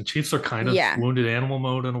situation. Chiefs are kind of Yeah, wounded animal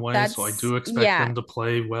mode in a way, so I do expect yeah. them to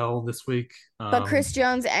play well this week. But Chris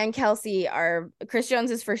Jones and Chris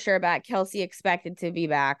Jones is for sure back. Kelsey expected to be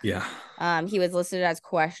back. Yeah, He was listed as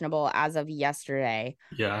questionable as of yesterday.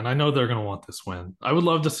 yeah, and I know they're going to want this win. I would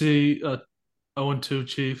love to see 0-2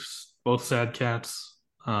 Chiefs, both sad cats,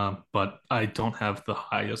 but I don't have the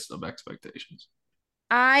highest of expectations.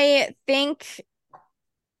 I think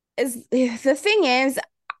is the thing is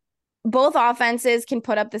both offenses can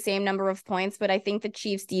put up the same number of points, but I think the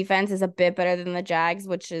Chiefs defense is a bit better than the Jags,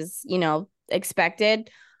 which is, expected.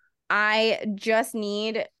 I just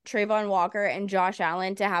need Trayvon Walker and Josh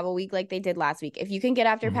Allen to have a week like they did last week. If you can get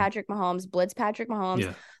after Mhm. Patrick Mahomes, blitz Patrick Mahomes,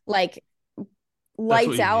 Yeah, like that's what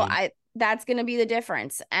lights you out, need. that's going to be the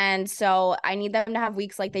difference. And so I need them to have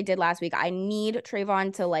weeks like they did last week. I need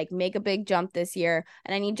Trayvon to like make a big jump this year.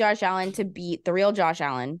 And I need Josh Allen to beat the real Josh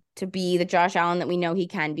Allen, to be the Josh Allen that we know he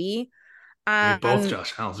can be. I need both Um,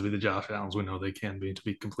 Josh Allens to be the Josh Allens we know they can be, to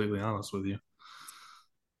be completely honest with you.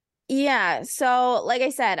 yeah. So like I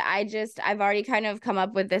said, I've already kind of come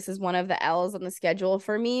up with this as one of the L's on the schedule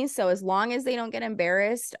for me. So as long as they don't get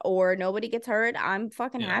embarrassed or nobody gets hurt, I'm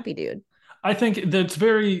fucking Yeah. happy, dude. I think the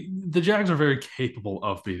Jags are very capable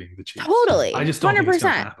of beating the Chiefs. I Totally. just don't think it's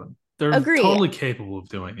going to 100%. happen. They're Agree. totally capable of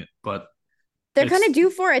doing it, but They're kind of it's due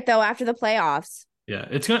for it though after the playoffs. yeah,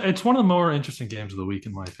 it's one of the more interesting games of the week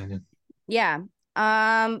in my opinion. Yeah.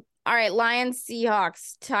 All right, Lions,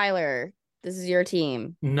 Seahawks. Tyler, this is your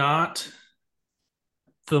team. Not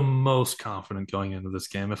the most confident going into this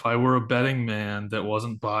game. If I were a betting man that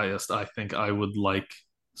wasn't biased, I think I would like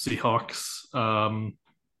Seahawks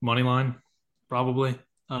money line probably.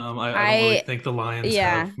 I don't really I think the Lions have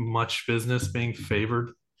Yeah. much business being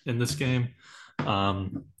favored in this game.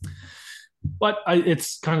 Um, but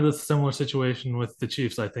it's kind of the similar situation with the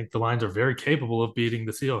Chiefs. I think the Lions are very capable of beating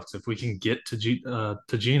the Seahawks if we can get to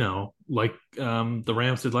Geno like the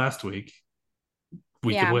Rams did last week.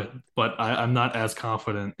 We could Yeah. win, but I'm not as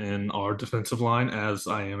confident in our defensive line as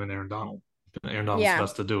I am in Aaron Donald. Aaron Donald's the Yeah.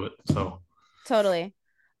 best to do it. So Totally.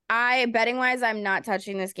 Betting wise, I'm not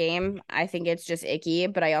touching this game. I think it's just icky,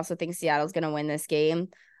 but I also think Seattle's gonna win this game.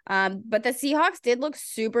 But the Seahawks did look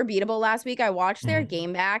super beatable last week. I watched their mhm.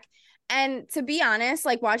 game back, and to be honest,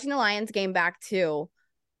 like watching the Lions game back too,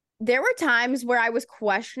 there were times where I was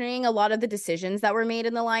questioning a lot of the decisions that were made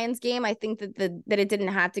in the Lions game. I think that it didn't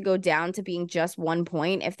have to go down to being just 1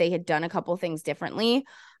 point if they had done a couple things differently.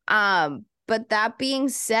 But that being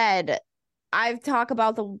said, I've talked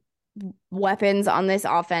about the weapons on this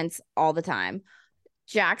offense all the time.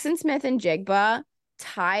 Jackson Smith and Jigba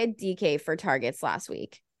tied DK for targets last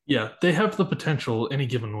week. Yeah, they have the potential any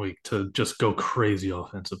given week to just go crazy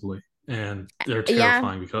offensively, and they're Yeah.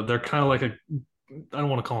 terrifying because they're kind of like I don't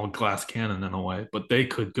want to call them a glass cannon in a way, but they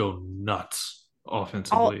could go nuts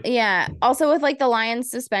offensively. Also with like the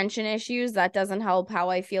Lions suspension issues, that doesn't help how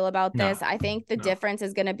I feel about No, this. I think the no, difference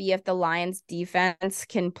is going to be if the Lions defense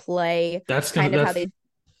can play that's gonna kind of how they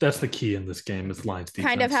that's the key in this game is Lions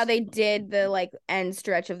kind of how defense. they did the like end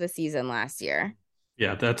stretch of the season last year.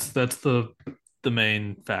 Yeah, that's the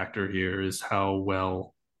main factor here is how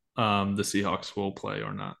well the Seahawks will play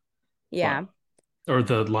or not, Yeah. but or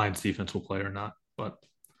the Lions defense will play or not. But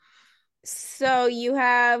So you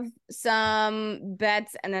have some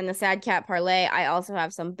bets and then the sad cat parlay. I also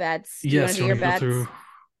have some bets. Do you want to yes, do you want your to go bets?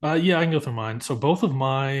 through? Yeah, I can go through mine. So both of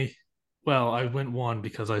my, well, I went one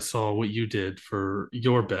because I saw what you did for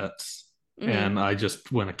your bets, Mm-hmm. and I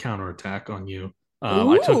just went a counterattack on you.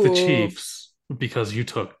 I took the Ooh, Chiefs because you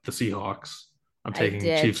took the Seahawks. I'm I taking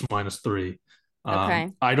did. Chiefs -3. Okay.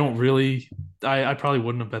 I don't really, I probably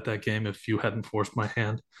wouldn't have bet that game if you hadn't forced my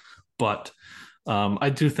hand, but I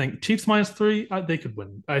do think Chiefs -3, they could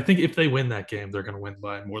win. I think if they win that game, they're going to win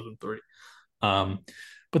by more than three. Um,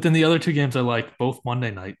 but then the other two games I like, both Monday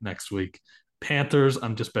night next week. Panthers,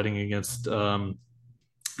 I'm just betting against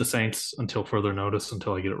the Saints until further notice,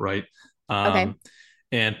 until I get it right. Okay. Um,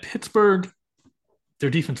 and Pittsburgh, their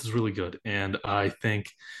defense is really good. And I think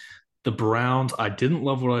the Browns, I didn't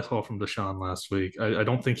love what I saw from Deshaun last week. I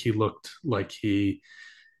don't think he looked like he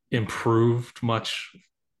improved much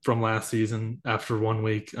from last season after 1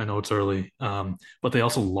 week. I know it's early, but they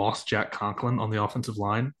also lost Jack Conklin on the offensive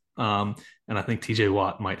line. And I think TJ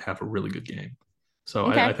Watt might have a really good game. So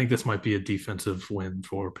I Okay. think this might be a defensive win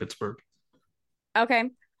for Pittsburgh. Okay.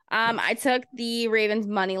 I took the Ravens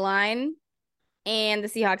money line and the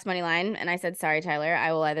Seahawks money line, and I said, sorry, Tyler,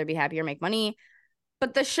 I will either be happy or make money.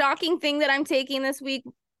 But the shocking thing that I'm taking this week,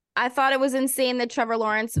 I thought it was insane that Trevor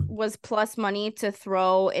Lawrence was plus money to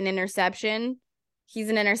throw an interception. He's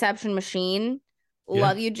an interception machine. Yeah.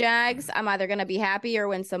 Love you, Jags. I'm either going to be happy or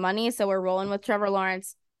win some money. So we're rolling with Trevor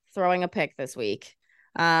Lawrence throwing a pick this week.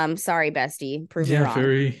 Sorry, bestie. Prove me Yeah, wrong.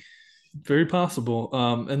 very, very possible.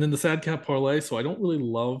 And then the sad cat parlay. So I don't really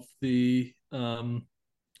love the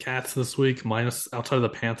Cats this week, minus outside of the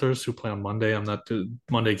Panthers who play on Monday. I'm not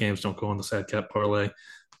Monday games don't go on the sad cat parlay.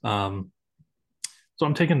 Um, so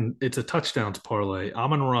I'm taking it's a touchdowns parlay.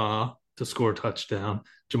 Amon Ra to score a touchdown,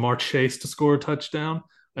 Jamar Chase to score a touchdown.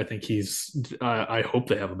 I think he's. I hope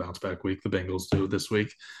they have a bounce back week. The Bengals do this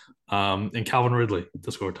week, and Calvin Ridley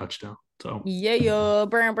to score a touchdown. So Yeah, yeah.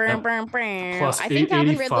 Burn, burn, yep, burn, burn. plus I think eight Calvin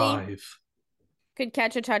eighty Ridley five. could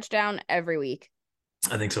catch a touchdown every week.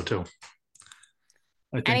 I think so too.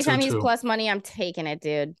 I think so Anytime he's too. plus money, I'm taking it,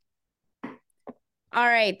 dude. All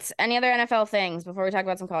right. Any other NFL things before we talk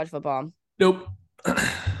about some college football? Nope.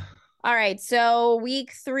 All right. So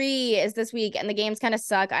week 3 is this week, and the games kind of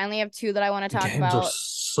suck. I only have 2 that I want to The talk games are about.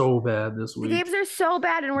 so bad this The week. games are so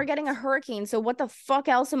bad, and we're getting a hurricane. So what the fuck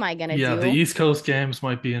else am I gonna Yeah, the do? East Coast games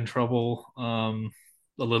might be in trouble a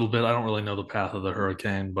little bit. I don't really know the path of the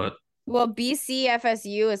hurricane, but Well, BC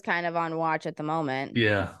FSU is kind of on watch at the moment.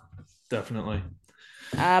 yeah, definitely.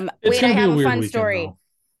 It's Wait, I going to be have a a weird fun weekend story. though.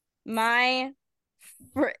 My,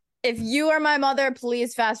 if you are my mother,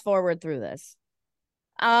 please fast forward through this.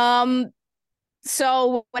 Um,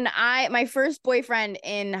 So when my first boyfriend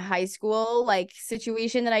in high school, like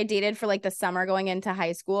situation that I dated for like the summer going into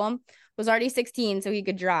high school, was already 16, so he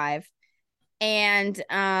could drive. And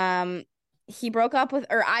he broke up with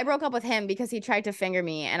or I broke up with him because he tried to finger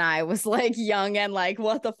me and I was like young and like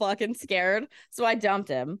what the fuck and scared. So I dumped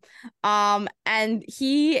him. And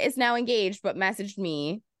he is now engaged but messaged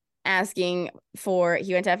me asking for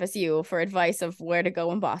he went to FSU for advice of where to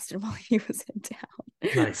go in Boston while he was in town.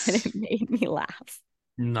 And Nice. it made me laugh.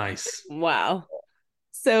 Nice. Wow.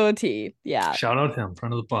 So T, yeah. Shout out him,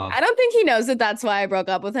 friend of the pod. I don't think he knows that that's why I broke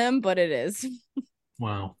up with him, but it is.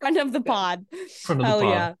 Wow. Friend of the pod. Friend of the Hell pod.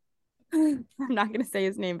 yeah. I'm not gonna say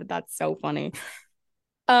his name, but that's so funny.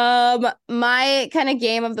 My kind of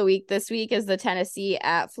game of the week this week is the Tennessee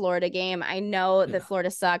at Florida game. I know Yeah. that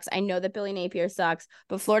Florida sucks. I know that Billy Napier sucks,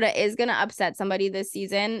 but Florida is gonna upset somebody this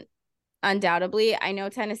season, undoubtedly. I know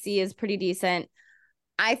Tennessee is pretty decent.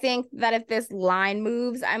 I think that if this line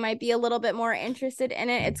moves, I might be a little bit more interested in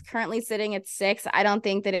it. It's currently sitting at 6. I don't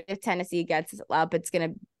think that if Tennessee gets up, it's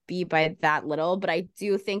gonna be by that little, but I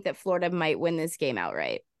do think that Florida might win this game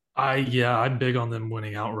outright. I'm big on them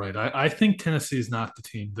winning outright. I think Tennessee is not the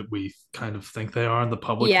team that we kind of think they are and the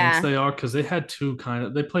public thinks Yeah, they are because they had two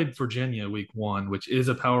they played Virginia week 1, which is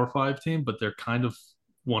a Power 5 team, but they're kind of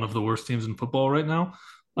one of the worst teams in football right now.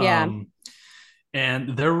 yeah, Um,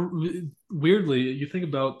 and they're weirdly, you think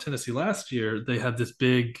about Tennessee last year, they had this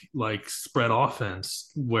big like spread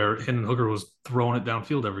offense where Hendon Hooker was throwing it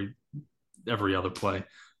downfield every other play.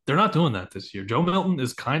 They're not doing that this year. Joe Milton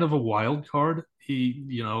is kind of a wild card.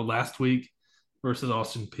 He, last week versus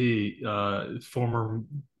Austin P, former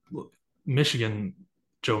Michigan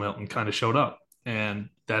Joe Milton kind of showed up, and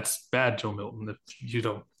that's bad Joe Milton if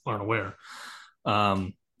you aren't aware.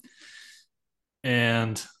 Um,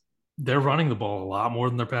 and they're running the ball a lot more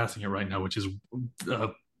than they're passing it right now, which is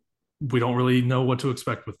we don't really know what to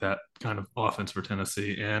expect with that kind of offense for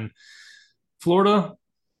Tennessee. And Florida,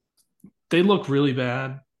 they look really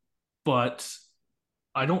bad, but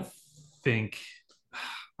I don't think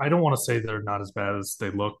I don't want to say they're not as bad as they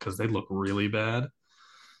look because they look really bad,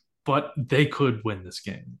 but they could win this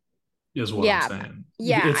game, is what I'm Yeah. saying.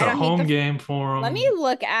 Yeah, It's I a don't hate home the game for Let me them.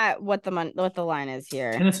 look at what the line is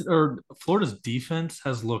here. Tennessee or Florida's defense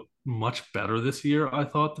has looked much better this year, I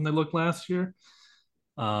thought, than they looked last year.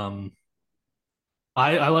 Um,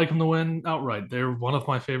 I like them to win outright. They're one of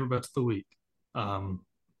my favorite bets of the week, um,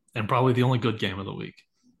 and probably the only good game of the week.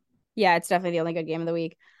 Yeah, it's definitely the only good game of the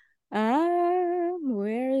week.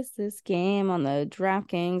 Where is this game on the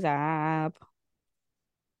DraftKings app?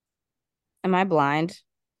 Am I blind?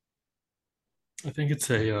 I think it's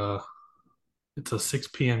a 6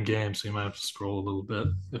 p.m. game, so you might have to scroll a little bit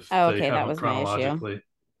if Oh, they okay, have that them was my issue. chronologically.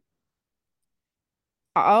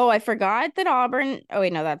 Oh, I forgot that Auburn. Oh,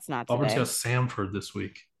 wait, no, that's not Auburn's got today. Samford this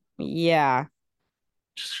week. Yeah,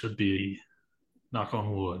 Should be knock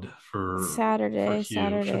on wood for Saturday,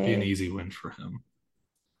 Hugh. Should be an Saturday. easy win for him.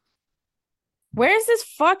 Where's this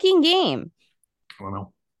fucking game? I don't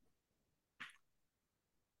know.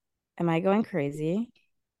 Am I going crazy?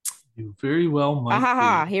 You very well Ah, might ha,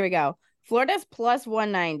 ha. be. Here we go. Florida's plus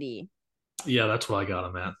 190. Yeah, that's what I got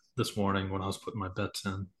him at this morning when I was putting my bets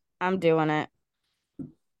in. I'm doing it.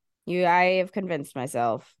 I have convinced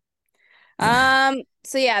myself.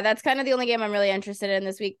 So yeah, that's kind of the only game I'm really interested in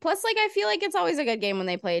this week. Plus, like, I feel like it's always a good game when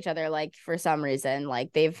they play each other, like for some reason.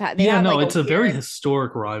 Like they've Yeah, had no, like a it's a very weird.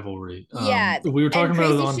 historic rivalry. Yeah, We were and talking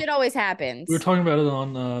about it crazy on shit always we were happens. talking about it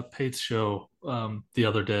on Pate's show the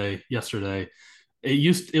other day, yesterday.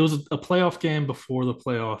 It was a playoff game before the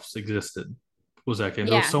playoffs existed. Was that game?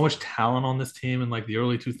 There was Yeah, so much talent on this team in like the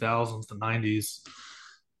early 2000s, the 90s,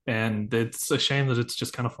 and it's a shame that it's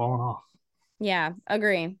just kind of fallen off. yeah,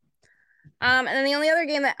 agree. And then the only other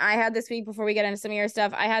game that I had this week before we get into some of your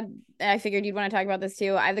stuff, I figured you'd want to talk about this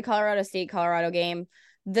too. I have the Colorado State Colorado game.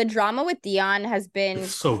 The drama with Dion has It's been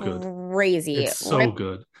so good. crazy. It's so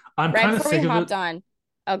good. I'm Right kind of before we sick of it. hopped on.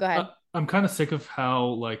 Oh, go ahead. I'm kind of sick of how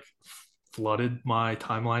like flooded my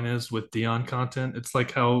timeline is with Dion content. It's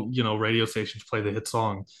like how, radio stations play the hit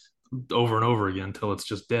song over and over again until it's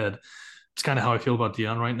just dead. It's kind of how I feel about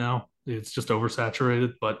Dion right now. It's just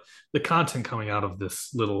oversaturated, but the content coming out of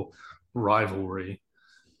this little rivalry,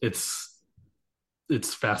 it's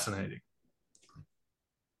it's fascinating.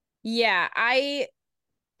 Yeah, I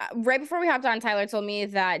right before we hopped on, Tyler told me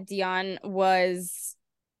that Dion was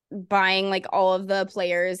buying like all of the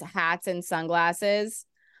players' hats and sunglasses.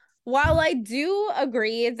 While I do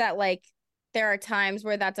agree that like there are times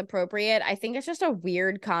where that's appropriate, I think it's just a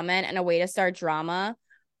weird comment and a way to start drama.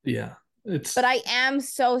 Yeah. But It's I am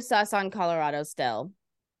so sus on Colorado still.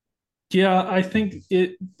 Yeah, I think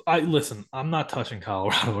it. I listen. I'm not touching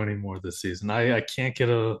Colorado anymore this season. I can't get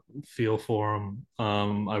a feel for them.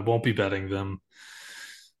 I won't be betting them.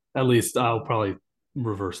 At least I'll probably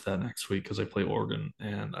reverse that next week because I play Oregon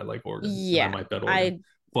and I like Oregon and I Yeah, might bet Oregon. I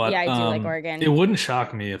yeah, But I do like it Oregon. wouldn't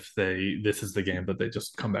shock me if this is the game that they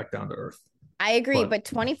just come back down to earth. I agree, But but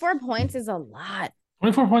 24 points is a lot.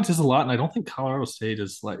 24 points is a lot, and I don't think Colorado State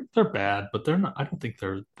is like they're bad, but they're not. I don't think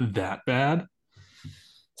they're that bad,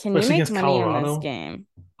 Can you especially make against money on this Colorado. game?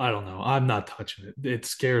 I don't know. I'm not touching it. It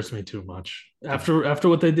scares me too much. After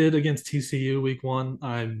what they did against TCU week 1,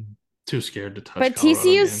 I'm too scared to touch But Colorado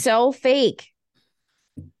TCU is games. so fake.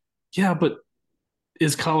 Yeah, but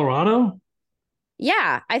is Colorado?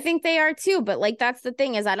 Yeah, I think they are too. But like that's the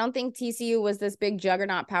thing is I don't think TCU was this big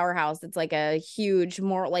juggernaut powerhouse. It's like a huge,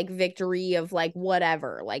 more like victory of like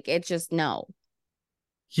whatever. Like it's just no.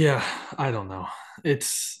 Yeah, I don't know.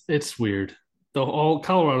 It's weird. The all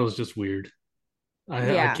Colorado is just weird. I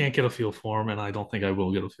Yeah. can't get a feel for them, and I don't think I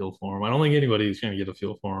will get a feel for them. I don't think anybody's going to get a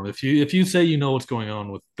feel for them. If you say you know what's going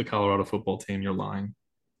on with the Colorado football team, you're lying.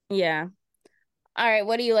 Yeah. All right.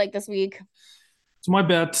 What do you like this week? So my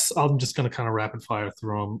bets, I'm just going to kind of rapid fire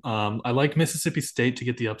through them. I like Mississippi State to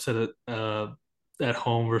get the upset at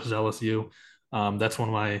home versus LSU. That's one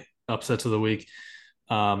of my upsets of the week.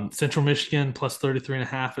 Central Michigan plus 33 and a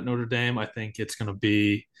half at Notre Dame. I think it's going to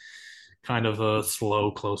be kind of a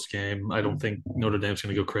slow, close game. I don't think Notre Dame's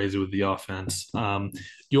going to go crazy with the offense.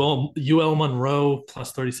 UL Monroe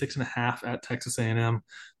plus 36 and a half at Texas A&M.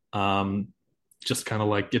 Just kind of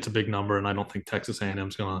like it's a big number, and I don't think Texas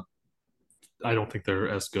A&M's going to I don't think they're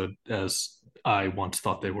as good as I once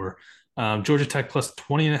thought they were. Georgia Tech plus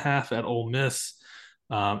 20 and a half at Ole Miss.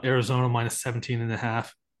 Arizona minus 17 and a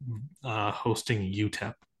half hosting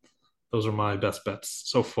UTEP. Those are my best bets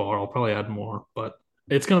so far. I'll probably add more, but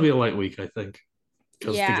it's going to be a light week, I think,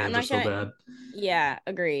 because the Yeah, I'm games are not so gonna. bad. Yeah,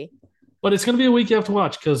 agree. But it's going to be a week you have to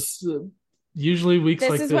watch because usually weeks This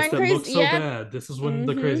like is this when that look crazy. so Yep. bad, this is when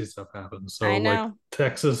the Mm-hmm. crazy stuff happens. So I like know.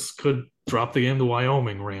 Texas could drop the game to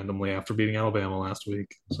Wyoming randomly after beating Alabama last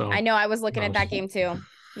week. I So know. I was who looking at knows? that game too.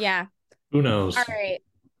 Yeah. Who All knows? right.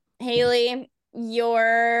 Haley,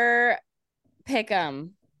 your pick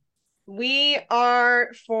 'em. We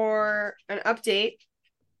are for an update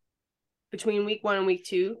between week 1 and week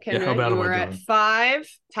 2. Yeah, how Kendra, bad you am I are at doing? 5.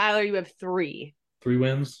 Tyler, you have 3. 3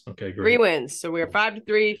 wins? Okay, 3 great. wins. So we are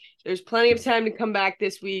 5-3. There's plenty of time to come back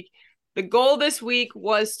this week. The goal this week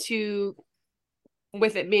was to,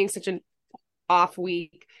 with it being such an off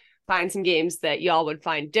week, find some games that y'all would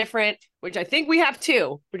find different, which I think we have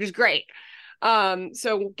 2, which is great.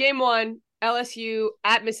 So game 1, LSU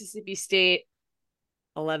at Mississippi State,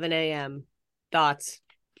 11 a.m. Thoughts?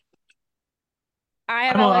 I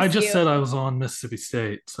have I just LSU. said I was on Mississippi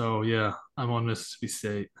State, so yeah, I'm on Mississippi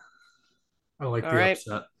State. I like All the right.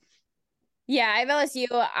 upset. Yeah, I have LSU.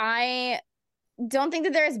 I don't think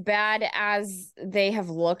that they're as bad as they have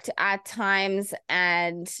looked at times,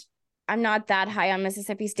 and I'm not that high on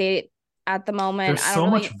Mississippi State at the moment. There's I don't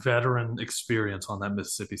so much really. veteran experience on that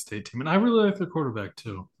Mississippi State team, and I really like their quarterback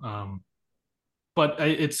too. But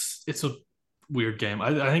it's a weird game.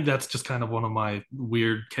 I think that's just kind of one of my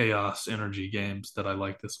weird chaos energy games that I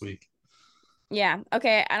like this week. Yeah,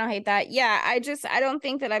 okay, I don't hate that. Yeah, I don't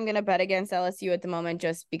think that I'm gonna bet against LSU at the moment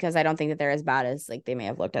just because I don't think that they're as bad as like they may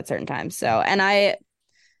have looked at certain times. So, and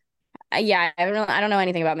yeah, I don't know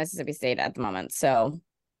anything about Mississippi State at the moment. So,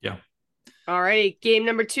 Yeah. All righty. Game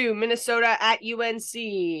number 2, Minnesota at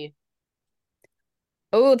UNC.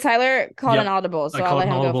 oh, Tyler called an Yep. audible, I so I'll called let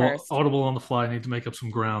an him go first. audible on the fly. I need to make up some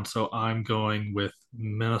ground, so I'm going with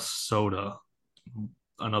Minnesota.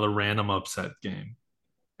 Another random upset game.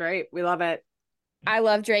 Great. We love it. I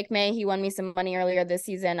love Drake May. He won me some money earlier this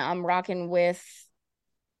season. I'm rocking with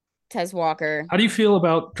Tez Walker. How do you feel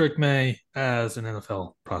about Drake May as an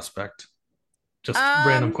NFL prospect? Just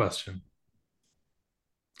random Um, question.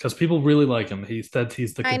 Because people really like him. He said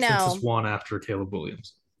he's the I consensus know. one after Caleb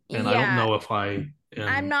Williams. And I don't Yeah, know if I I'm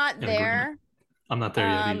am not in agreement. there. I'm not there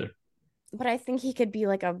yet Um, either. but I think he could be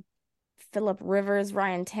like a Philip Rivers,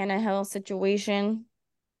 Ryan Tannehill situation.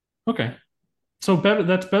 Okay. So better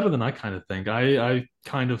that's better than I kind of think. I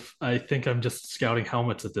think I'm just scouting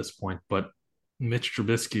helmets at this point, but Mitch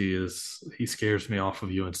Trubisky he scares me off of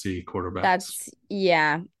UNC quarterbacks.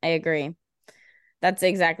 Yeah, I agree. That's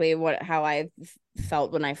exactly how I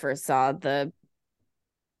felt when I first saw the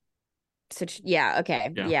such yeah,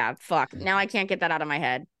 okay. Yeah. Yeah, fuck. Now I can't get that out of my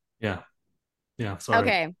head. Yeah. Yeah. Sorry.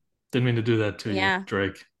 Okay. Didn't mean to do that to you, Yeah.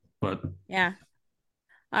 Drake. But Yeah.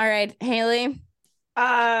 All right, Haley.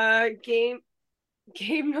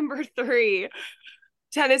 Game number 3,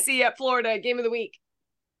 Tennessee at Florida, game of the week.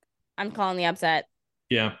 I'm calling the upset.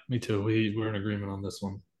 yeah, me too. We're in agreement on this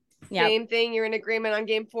one. Yeah. Same thing. You're in agreement on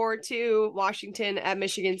game 4 too. Washington at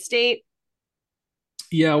Michigan State.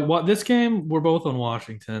 Yeah, this game we're both on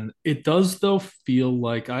Washington. It does though feel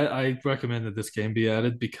like I recommend that this game be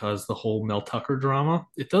added because the whole Mel Tucker drama.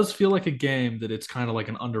 It does feel like a game that it's kind of like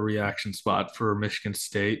an underreaction spot for Michigan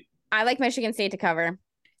State. I like Michigan State to cover.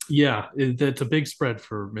 Yeah, it's a big spread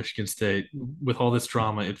for Michigan State. With all this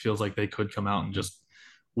drama, it feels like they could come out and just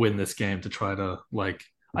win this game to try to like.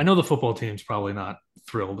 I know the football team's probably not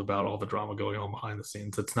thrilled about all the drama going on behind the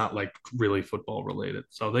scenes. It's not like really football related,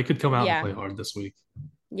 so they could come out and Yeah. play hard this week.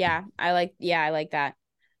 I like that.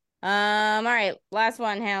 All right, last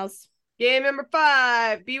one, House. Game number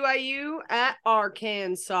 5, BYU at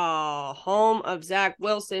Arkansas, home of Zach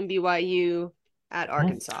Wilson. BYU at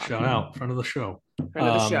Arkansas. Shout out, friend of the show. Friend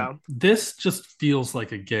of the show. This just feels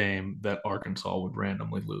like a game that Arkansas would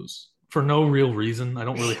randomly lose for no real reason. I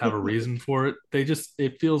don't really have a reason for it.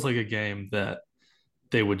 It feels like a game that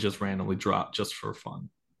they would just randomly drop just for fun.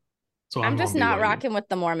 So I'm just on not BYU. rocking with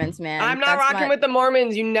the Mormons, man. I'm not rocking with the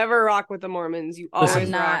Mormons. You never rock with the Mormons. You always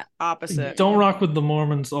Listen, rock opposite. Don't rock with the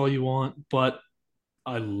Mormons all you want, but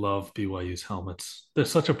I love BYU's helmets. They're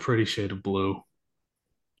such a pretty shade of blue.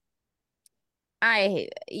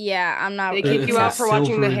 I'm not. They kick It's you a out for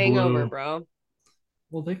watching The silvery Hangover, blue. bro.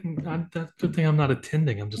 Well, they can. That's a good thing I'm not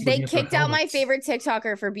attending. I'm just. They looking at their kicked out my helmets. favorite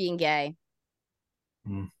TikToker for being gay.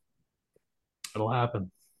 It'll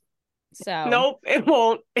happen. So Nope, it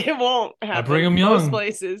won't. It won't happen. I bring them young. Most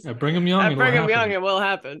places. I bring them young. I it'll bring them happen. young. It will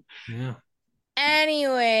happen. Yeah.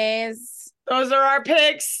 anyways, Those are our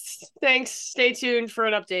picks. Thanks. Stay tuned for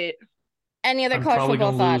an update. any other I'm college probably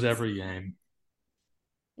football gonna lose thoughts? every game.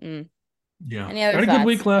 Mm. Yeah. Any other Had a good thoughts?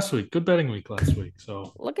 week last week. Good betting week last week.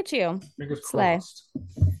 So Look at you. fingers Slay. crossed.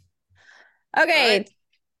 Okay. All right.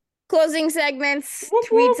 Closing segments, Whoop,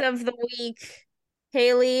 tweets whoop. of the week.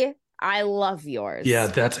 Haley, I love yours. Yeah,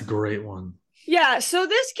 that's a great one. Yeah, so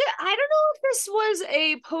this kid, I don't know if this was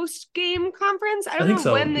a post-game conference. I don't think know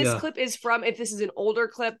so, when this yeah. clip is from, if this is an older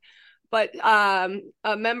clip, but a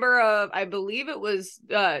member of, I believe it was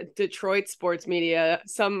Detroit sports media,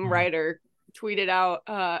 some writer tweeted out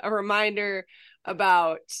a reminder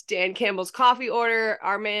about Dan Campbell's coffee order.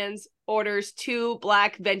 Our man's orders 2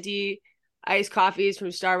 black venti iced coffees from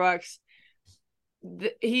Starbucks.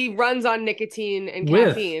 He runs on nicotine and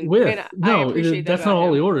caffeine, and I appreciate that that's about not all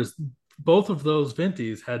him. he orders. Both of those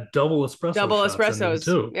ventis had double espresso shots in them Espressos.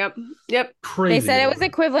 too. Yep. Crazy. They said it was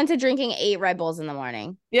equivalent to drinking 8 Red Bulls in the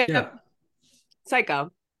morning. Yep. Yeah.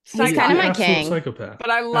 Psycho. He's kind of my king. Psychopath.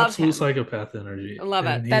 But I love absolute him. psychopath energy. I love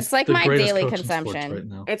it. That's like my daily consumption right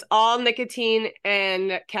now. It's all nicotine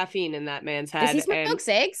and caffeine in that man's head. Does he smoke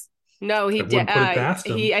cigs? No, he did.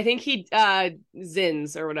 I think he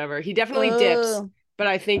zins or whatever. He definitely dips. But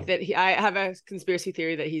I think that I have a conspiracy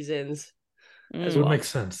theory that he zins. It would make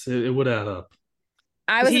sense. It would add up.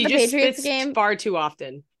 I was at the Patriots game far too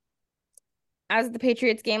often. I was at the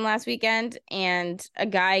Patriots game last weekend, and a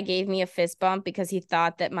guy gave me a fist bump because he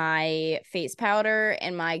thought that my face powder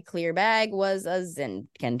in my clear bag was a Zyn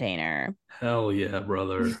container. Hell yeah,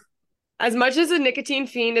 brother. As much as a nicotine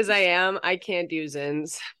fiend as I am, I can't do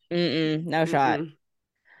Zins. No shot.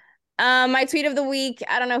 My tweet of the week,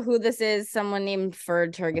 I don't know who this is. Someone named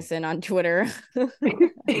Ferd Turgeson on Twitter.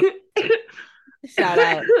 Shout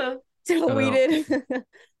out. Tweeted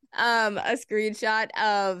a screenshot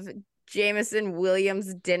of Jameson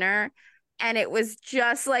Williams' dinner, and it was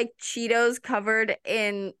just like Cheetos covered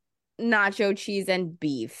in nacho cheese and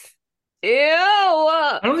beef. Ew!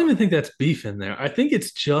 I don't even think that's beef in there. I think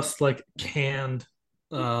it's just like canned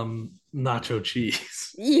nacho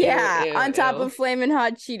cheese. Yeah, on top of flaming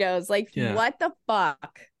hot Cheetos. Like, what the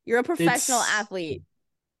fuck? You're a professional athlete.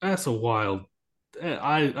 That's a wild.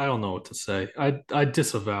 I don't know what to say. I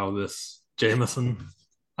disavow this, Jameson.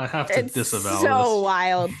 I have to disavow this. So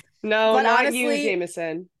wild. No, but not honestly, you,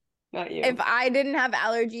 Jameson. Not you. If I didn't have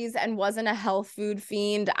allergies and wasn't a health food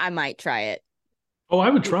fiend, I might try it. Oh,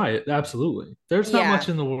 I would try it. Absolutely. There's not much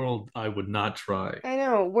in the world I would not try. I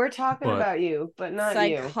know. We're talking about you, but not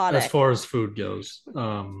psychotic. You. As far as food goes.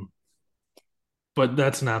 But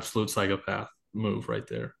that's an absolute psychopath move right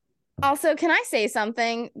there. Also, can I say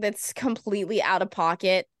something that's completely out of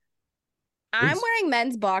pocket? Please. I'm wearing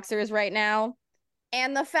men's boxers right now.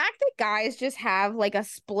 And the fact that guys just have like a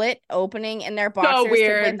split opening in their boxers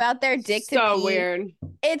to whip out their dick to pee. So weird.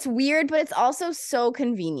 It's weird, but it's also so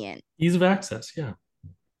convenient. Ease of access, yeah.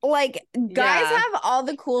 Like, guys have all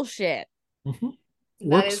the cool shit. Mm-hmm.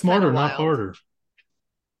 Work smarter, not harder.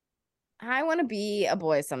 I want to be a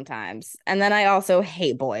boy sometimes. And then I also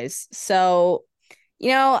hate boys. So,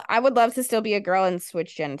 I would love to still be a girl and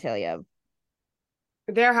switch genitalia.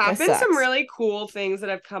 There have been some really cool things that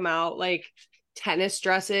have come out, like tennis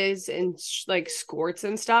dresses and like skirts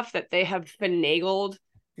and stuff that they have finagled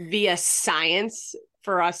via science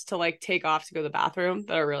for us to like take off to go to the bathroom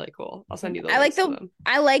that are really cool. I'll send you the links to them.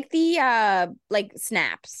 I like the like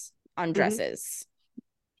snaps on dresses.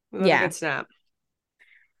 Yeah. Good snap.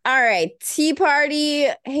 All right. Tea party,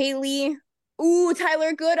 Haley. Ooh,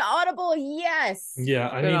 Tyler, good audible. Yes. Yeah,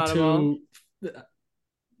 I need audible.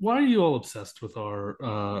 Why are you all obsessed with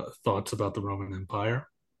our thoughts about the Roman Empire?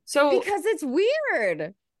 Because it's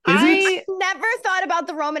weird. I never thought about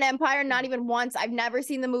the Roman Empire, not even once. I've never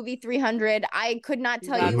seen the movie 300. I could not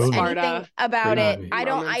tell you anything about it.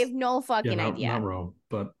 I have no fucking idea. Not Rome,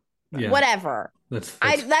 but whatever. That's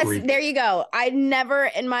there you go. I never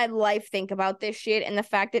in my life think about this shit, and the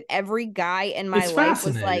fact that every guy in my life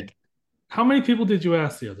was like, how many people did you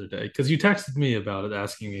ask the other day? Because you texted me about it,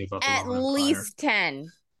 asking me about the Roman Empire. At least 10.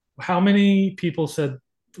 How many people said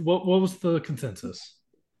what was the consensus?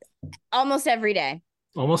 Almost every day.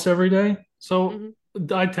 Almost every day? So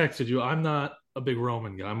I texted you. I'm not a big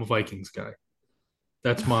Roman guy. I'm a Vikings guy.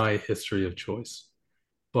 That's my history of choice.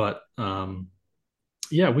 But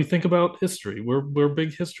we think about history. We're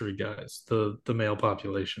big history guys, the male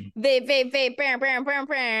population. I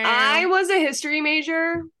was a history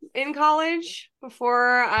major in college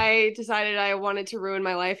before I decided I wanted to ruin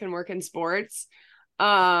my life and work in sports.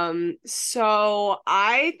 So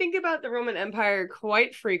I think about the Roman Empire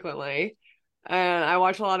quite frequently. And I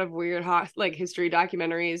watch a lot of weird history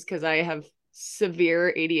documentaries because I have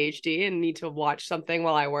severe ADHD and need to watch something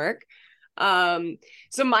while I work.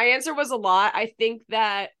 So my answer was a lot. I think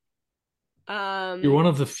that you're one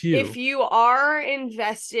of the few. If you are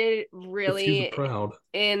invested really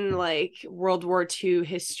in like World War II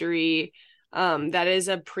history, that is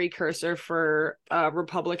a precursor for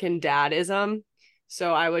Republican dadism.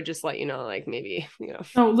 So I would just let you know, like maybe,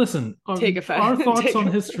 No, listen. take effect. Our thoughts on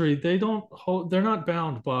history, they're not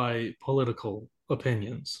bound by political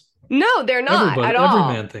opinions. No, they're not at all.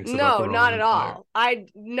 Every man thinks about the Roman not at Empire. all.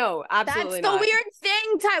 No, absolutely That's the not. weird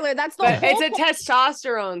thing, Tyler. That's the But whole it's a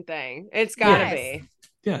testosterone thing. It's gotta be.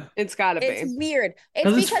 Yeah. It's gotta be. It's weird.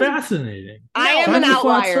 It's fascinating. I am an Time's a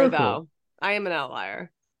flat outlier, circle. though. I am an outlier.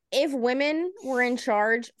 If women were in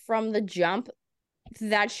charge from the jump,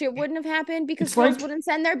 that shit wouldn't have happened because It's girls like- wouldn't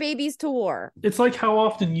send their babies to war. It's like how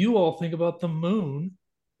often you all think about the moon.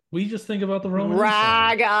 We just think about the Roman Empire.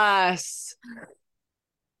 Rag us.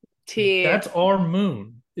 T. That's our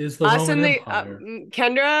moon, is the Us Roman and Empire.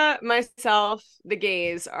 Kendra, myself, the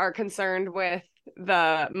gays are concerned with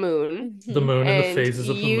the moon. The moon and the And phases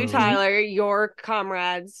of the you, moon. Tyler, your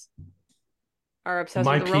comrades are obsessed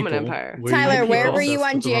My with the Roman people, Empire. we- Tyler, people where are were you obsessed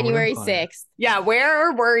on with the Roman January Empire. 6th? Yeah,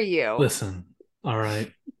 where were you? Listen, all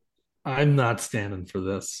right. I'm not standing for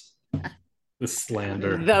this. This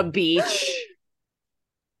slander. The beach.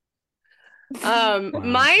 Wow.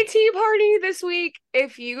 My tea party this week,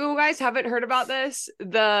 if you guys haven't heard about this,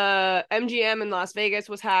 the MGM in Las Vegas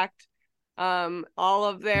was hacked. All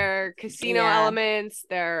of their casino elements,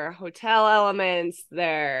 their hotel elements,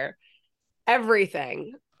 their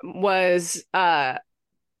everything was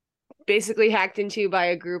basically hacked into by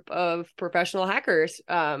a group of professional hackers.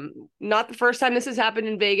 Not the first time this has happened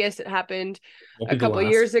in Vegas. It happened a couple of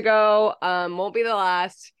years ago. Won't be the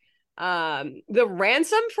last. The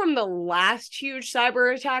ransom from the last huge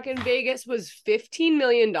cyber attack in Vegas was $15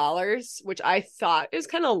 million, which I thought is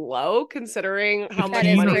kind of low considering how much That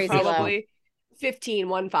is money crazy probably 15.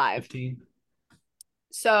 15.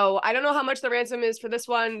 So I don't know how much the ransom is for this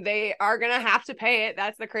one. They are going to have to pay it.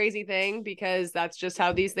 That's the crazy thing, because that's just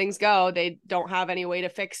how these things go. They don't have any way to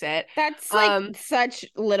fix it. That's like such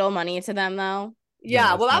little money to them, though.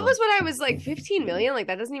 Yeah, well, that so- was when I was like 15 million. Like,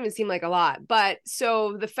 that doesn't even seem like a lot. But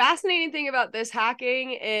so the fascinating thing about this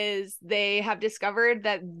hacking is they have discovered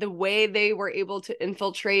that the way they were able to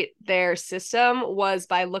infiltrate their system was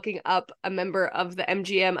by looking up a member of the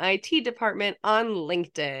MGM IT department on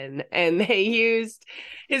LinkedIn. And they used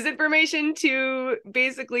his information to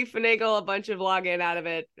basically finagle a bunch of login out of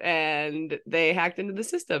it. And they hacked into the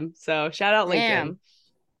system. So shout out LinkedIn. Damn.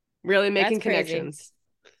 Really making That's crazy. connections.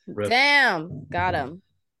 Rip. Damn, got him.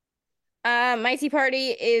 My tea party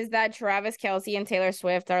is that Travis Kelce and Taylor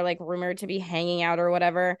Swift are like rumored to be hanging out or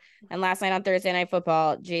whatever. And last night on Thursday Night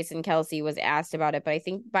Football, Jason Kelce was asked about it, but I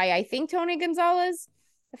think Tony Gonzalez,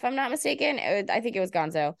 if I'm not mistaken. I think it was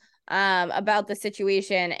Gonzo. About the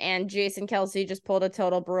situation, and Jason Kelce just pulled a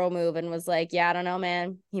total bro move and was like, "Yeah, I don't know,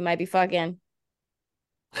 man. He might be fucking."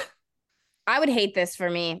 I would hate this for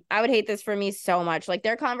me. I would hate this for me so much. Like,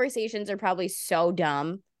 their conversations are probably so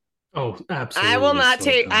dumb. Oh, absolutely. I will not so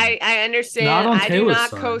take. dumb. I understand. Not on I do Taylor's not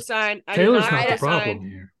side. co-sign. Taylor's I not do the not problem co-sign.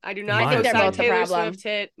 here. I do In not my think they're co-sign both the Taylor problem. Swift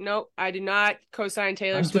hit. Nope, I do not co-sign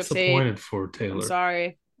Taylor I'm Swift's hate. disappointed for Taylor. I'm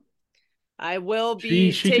sorry. I will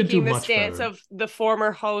be She could do taking the much stance better. of the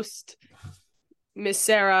former host, Miss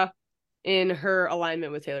Sarah, in her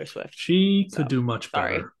alignment with Taylor Swift. She So, could do much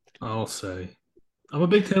sorry. better, I'll say. I'm a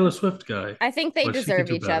big Taylor Swift guy. I think they But she deserve could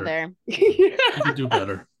do each better. other. She could do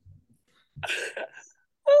better.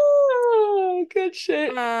 Oh, good shit.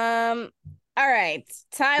 All right,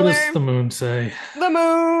 What Tyler. does the moon say?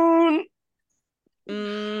 The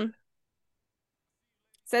moon.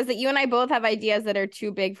 Says that you and I both have ideas that are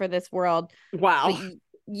too big for this world. Wow. But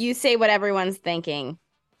you say what everyone's thinking,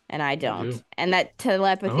 and I don't. do. And that I'm a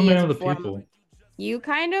telepathy man is of a the form. people. You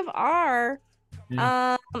kind of are.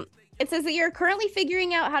 Yeah. It says that you're currently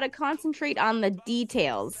figuring out how to concentrate on the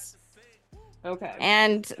details, Okay.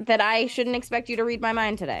 and that I shouldn't expect you to read my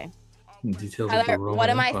mind today. Details of the Tyler, Roman what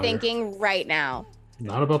am Empire. I thinking right now?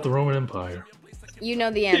 Not about the Roman Empire. You know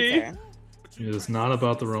the answer. It is not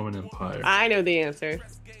about the Roman Empire. I know the answer.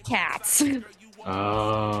 Cats.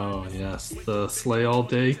 Oh, yes. The Slay All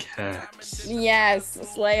Day Cats. Yes,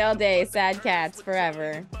 slay all day, sad cats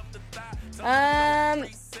forever. All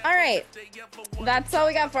right. That's all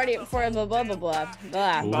we got for blah blah blah blah blah. We'll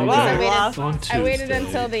blah. be blah, back blah. on I waited Tuesday.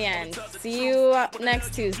 until the end. See you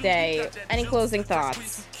next Tuesday. Any closing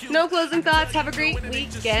thoughts? No closing thoughts. Have a great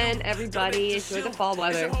weekend, everybody. Enjoy the fall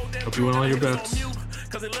weather. Hope you win all your bets.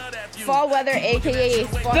 Fall weather, aka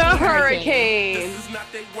fucking The hurricane.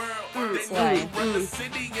 hurricane. Slay. Run the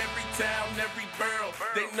city, every town, every borough.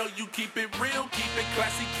 They know you keep it real, keep it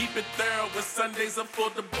classy, keep it thorough. With Sundays are for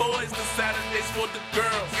the boys, the Saturdays for the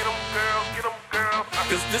girls. Get 'em, girl, get 'em, girl.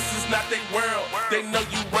 Cause this is not their world. They know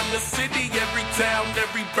you run the city, every town,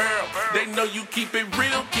 every borough. They know you keep it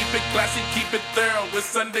real, keep it classy, keep it thorough. With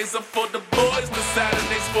Sundays are for the boys, the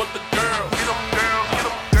Saturdays for the girls. Get 'em, girl.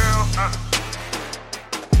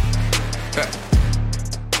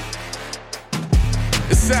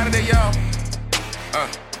 It's Saturday, y'all.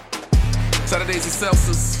 Saturdays and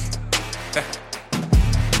Seltzers.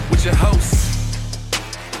 With your hosts,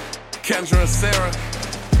 Kendra and Sarah.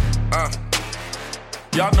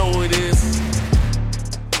 Y'all know who it is.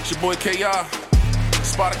 It's your boy KR.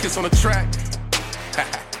 Spartacus on the track.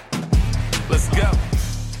 Let's go.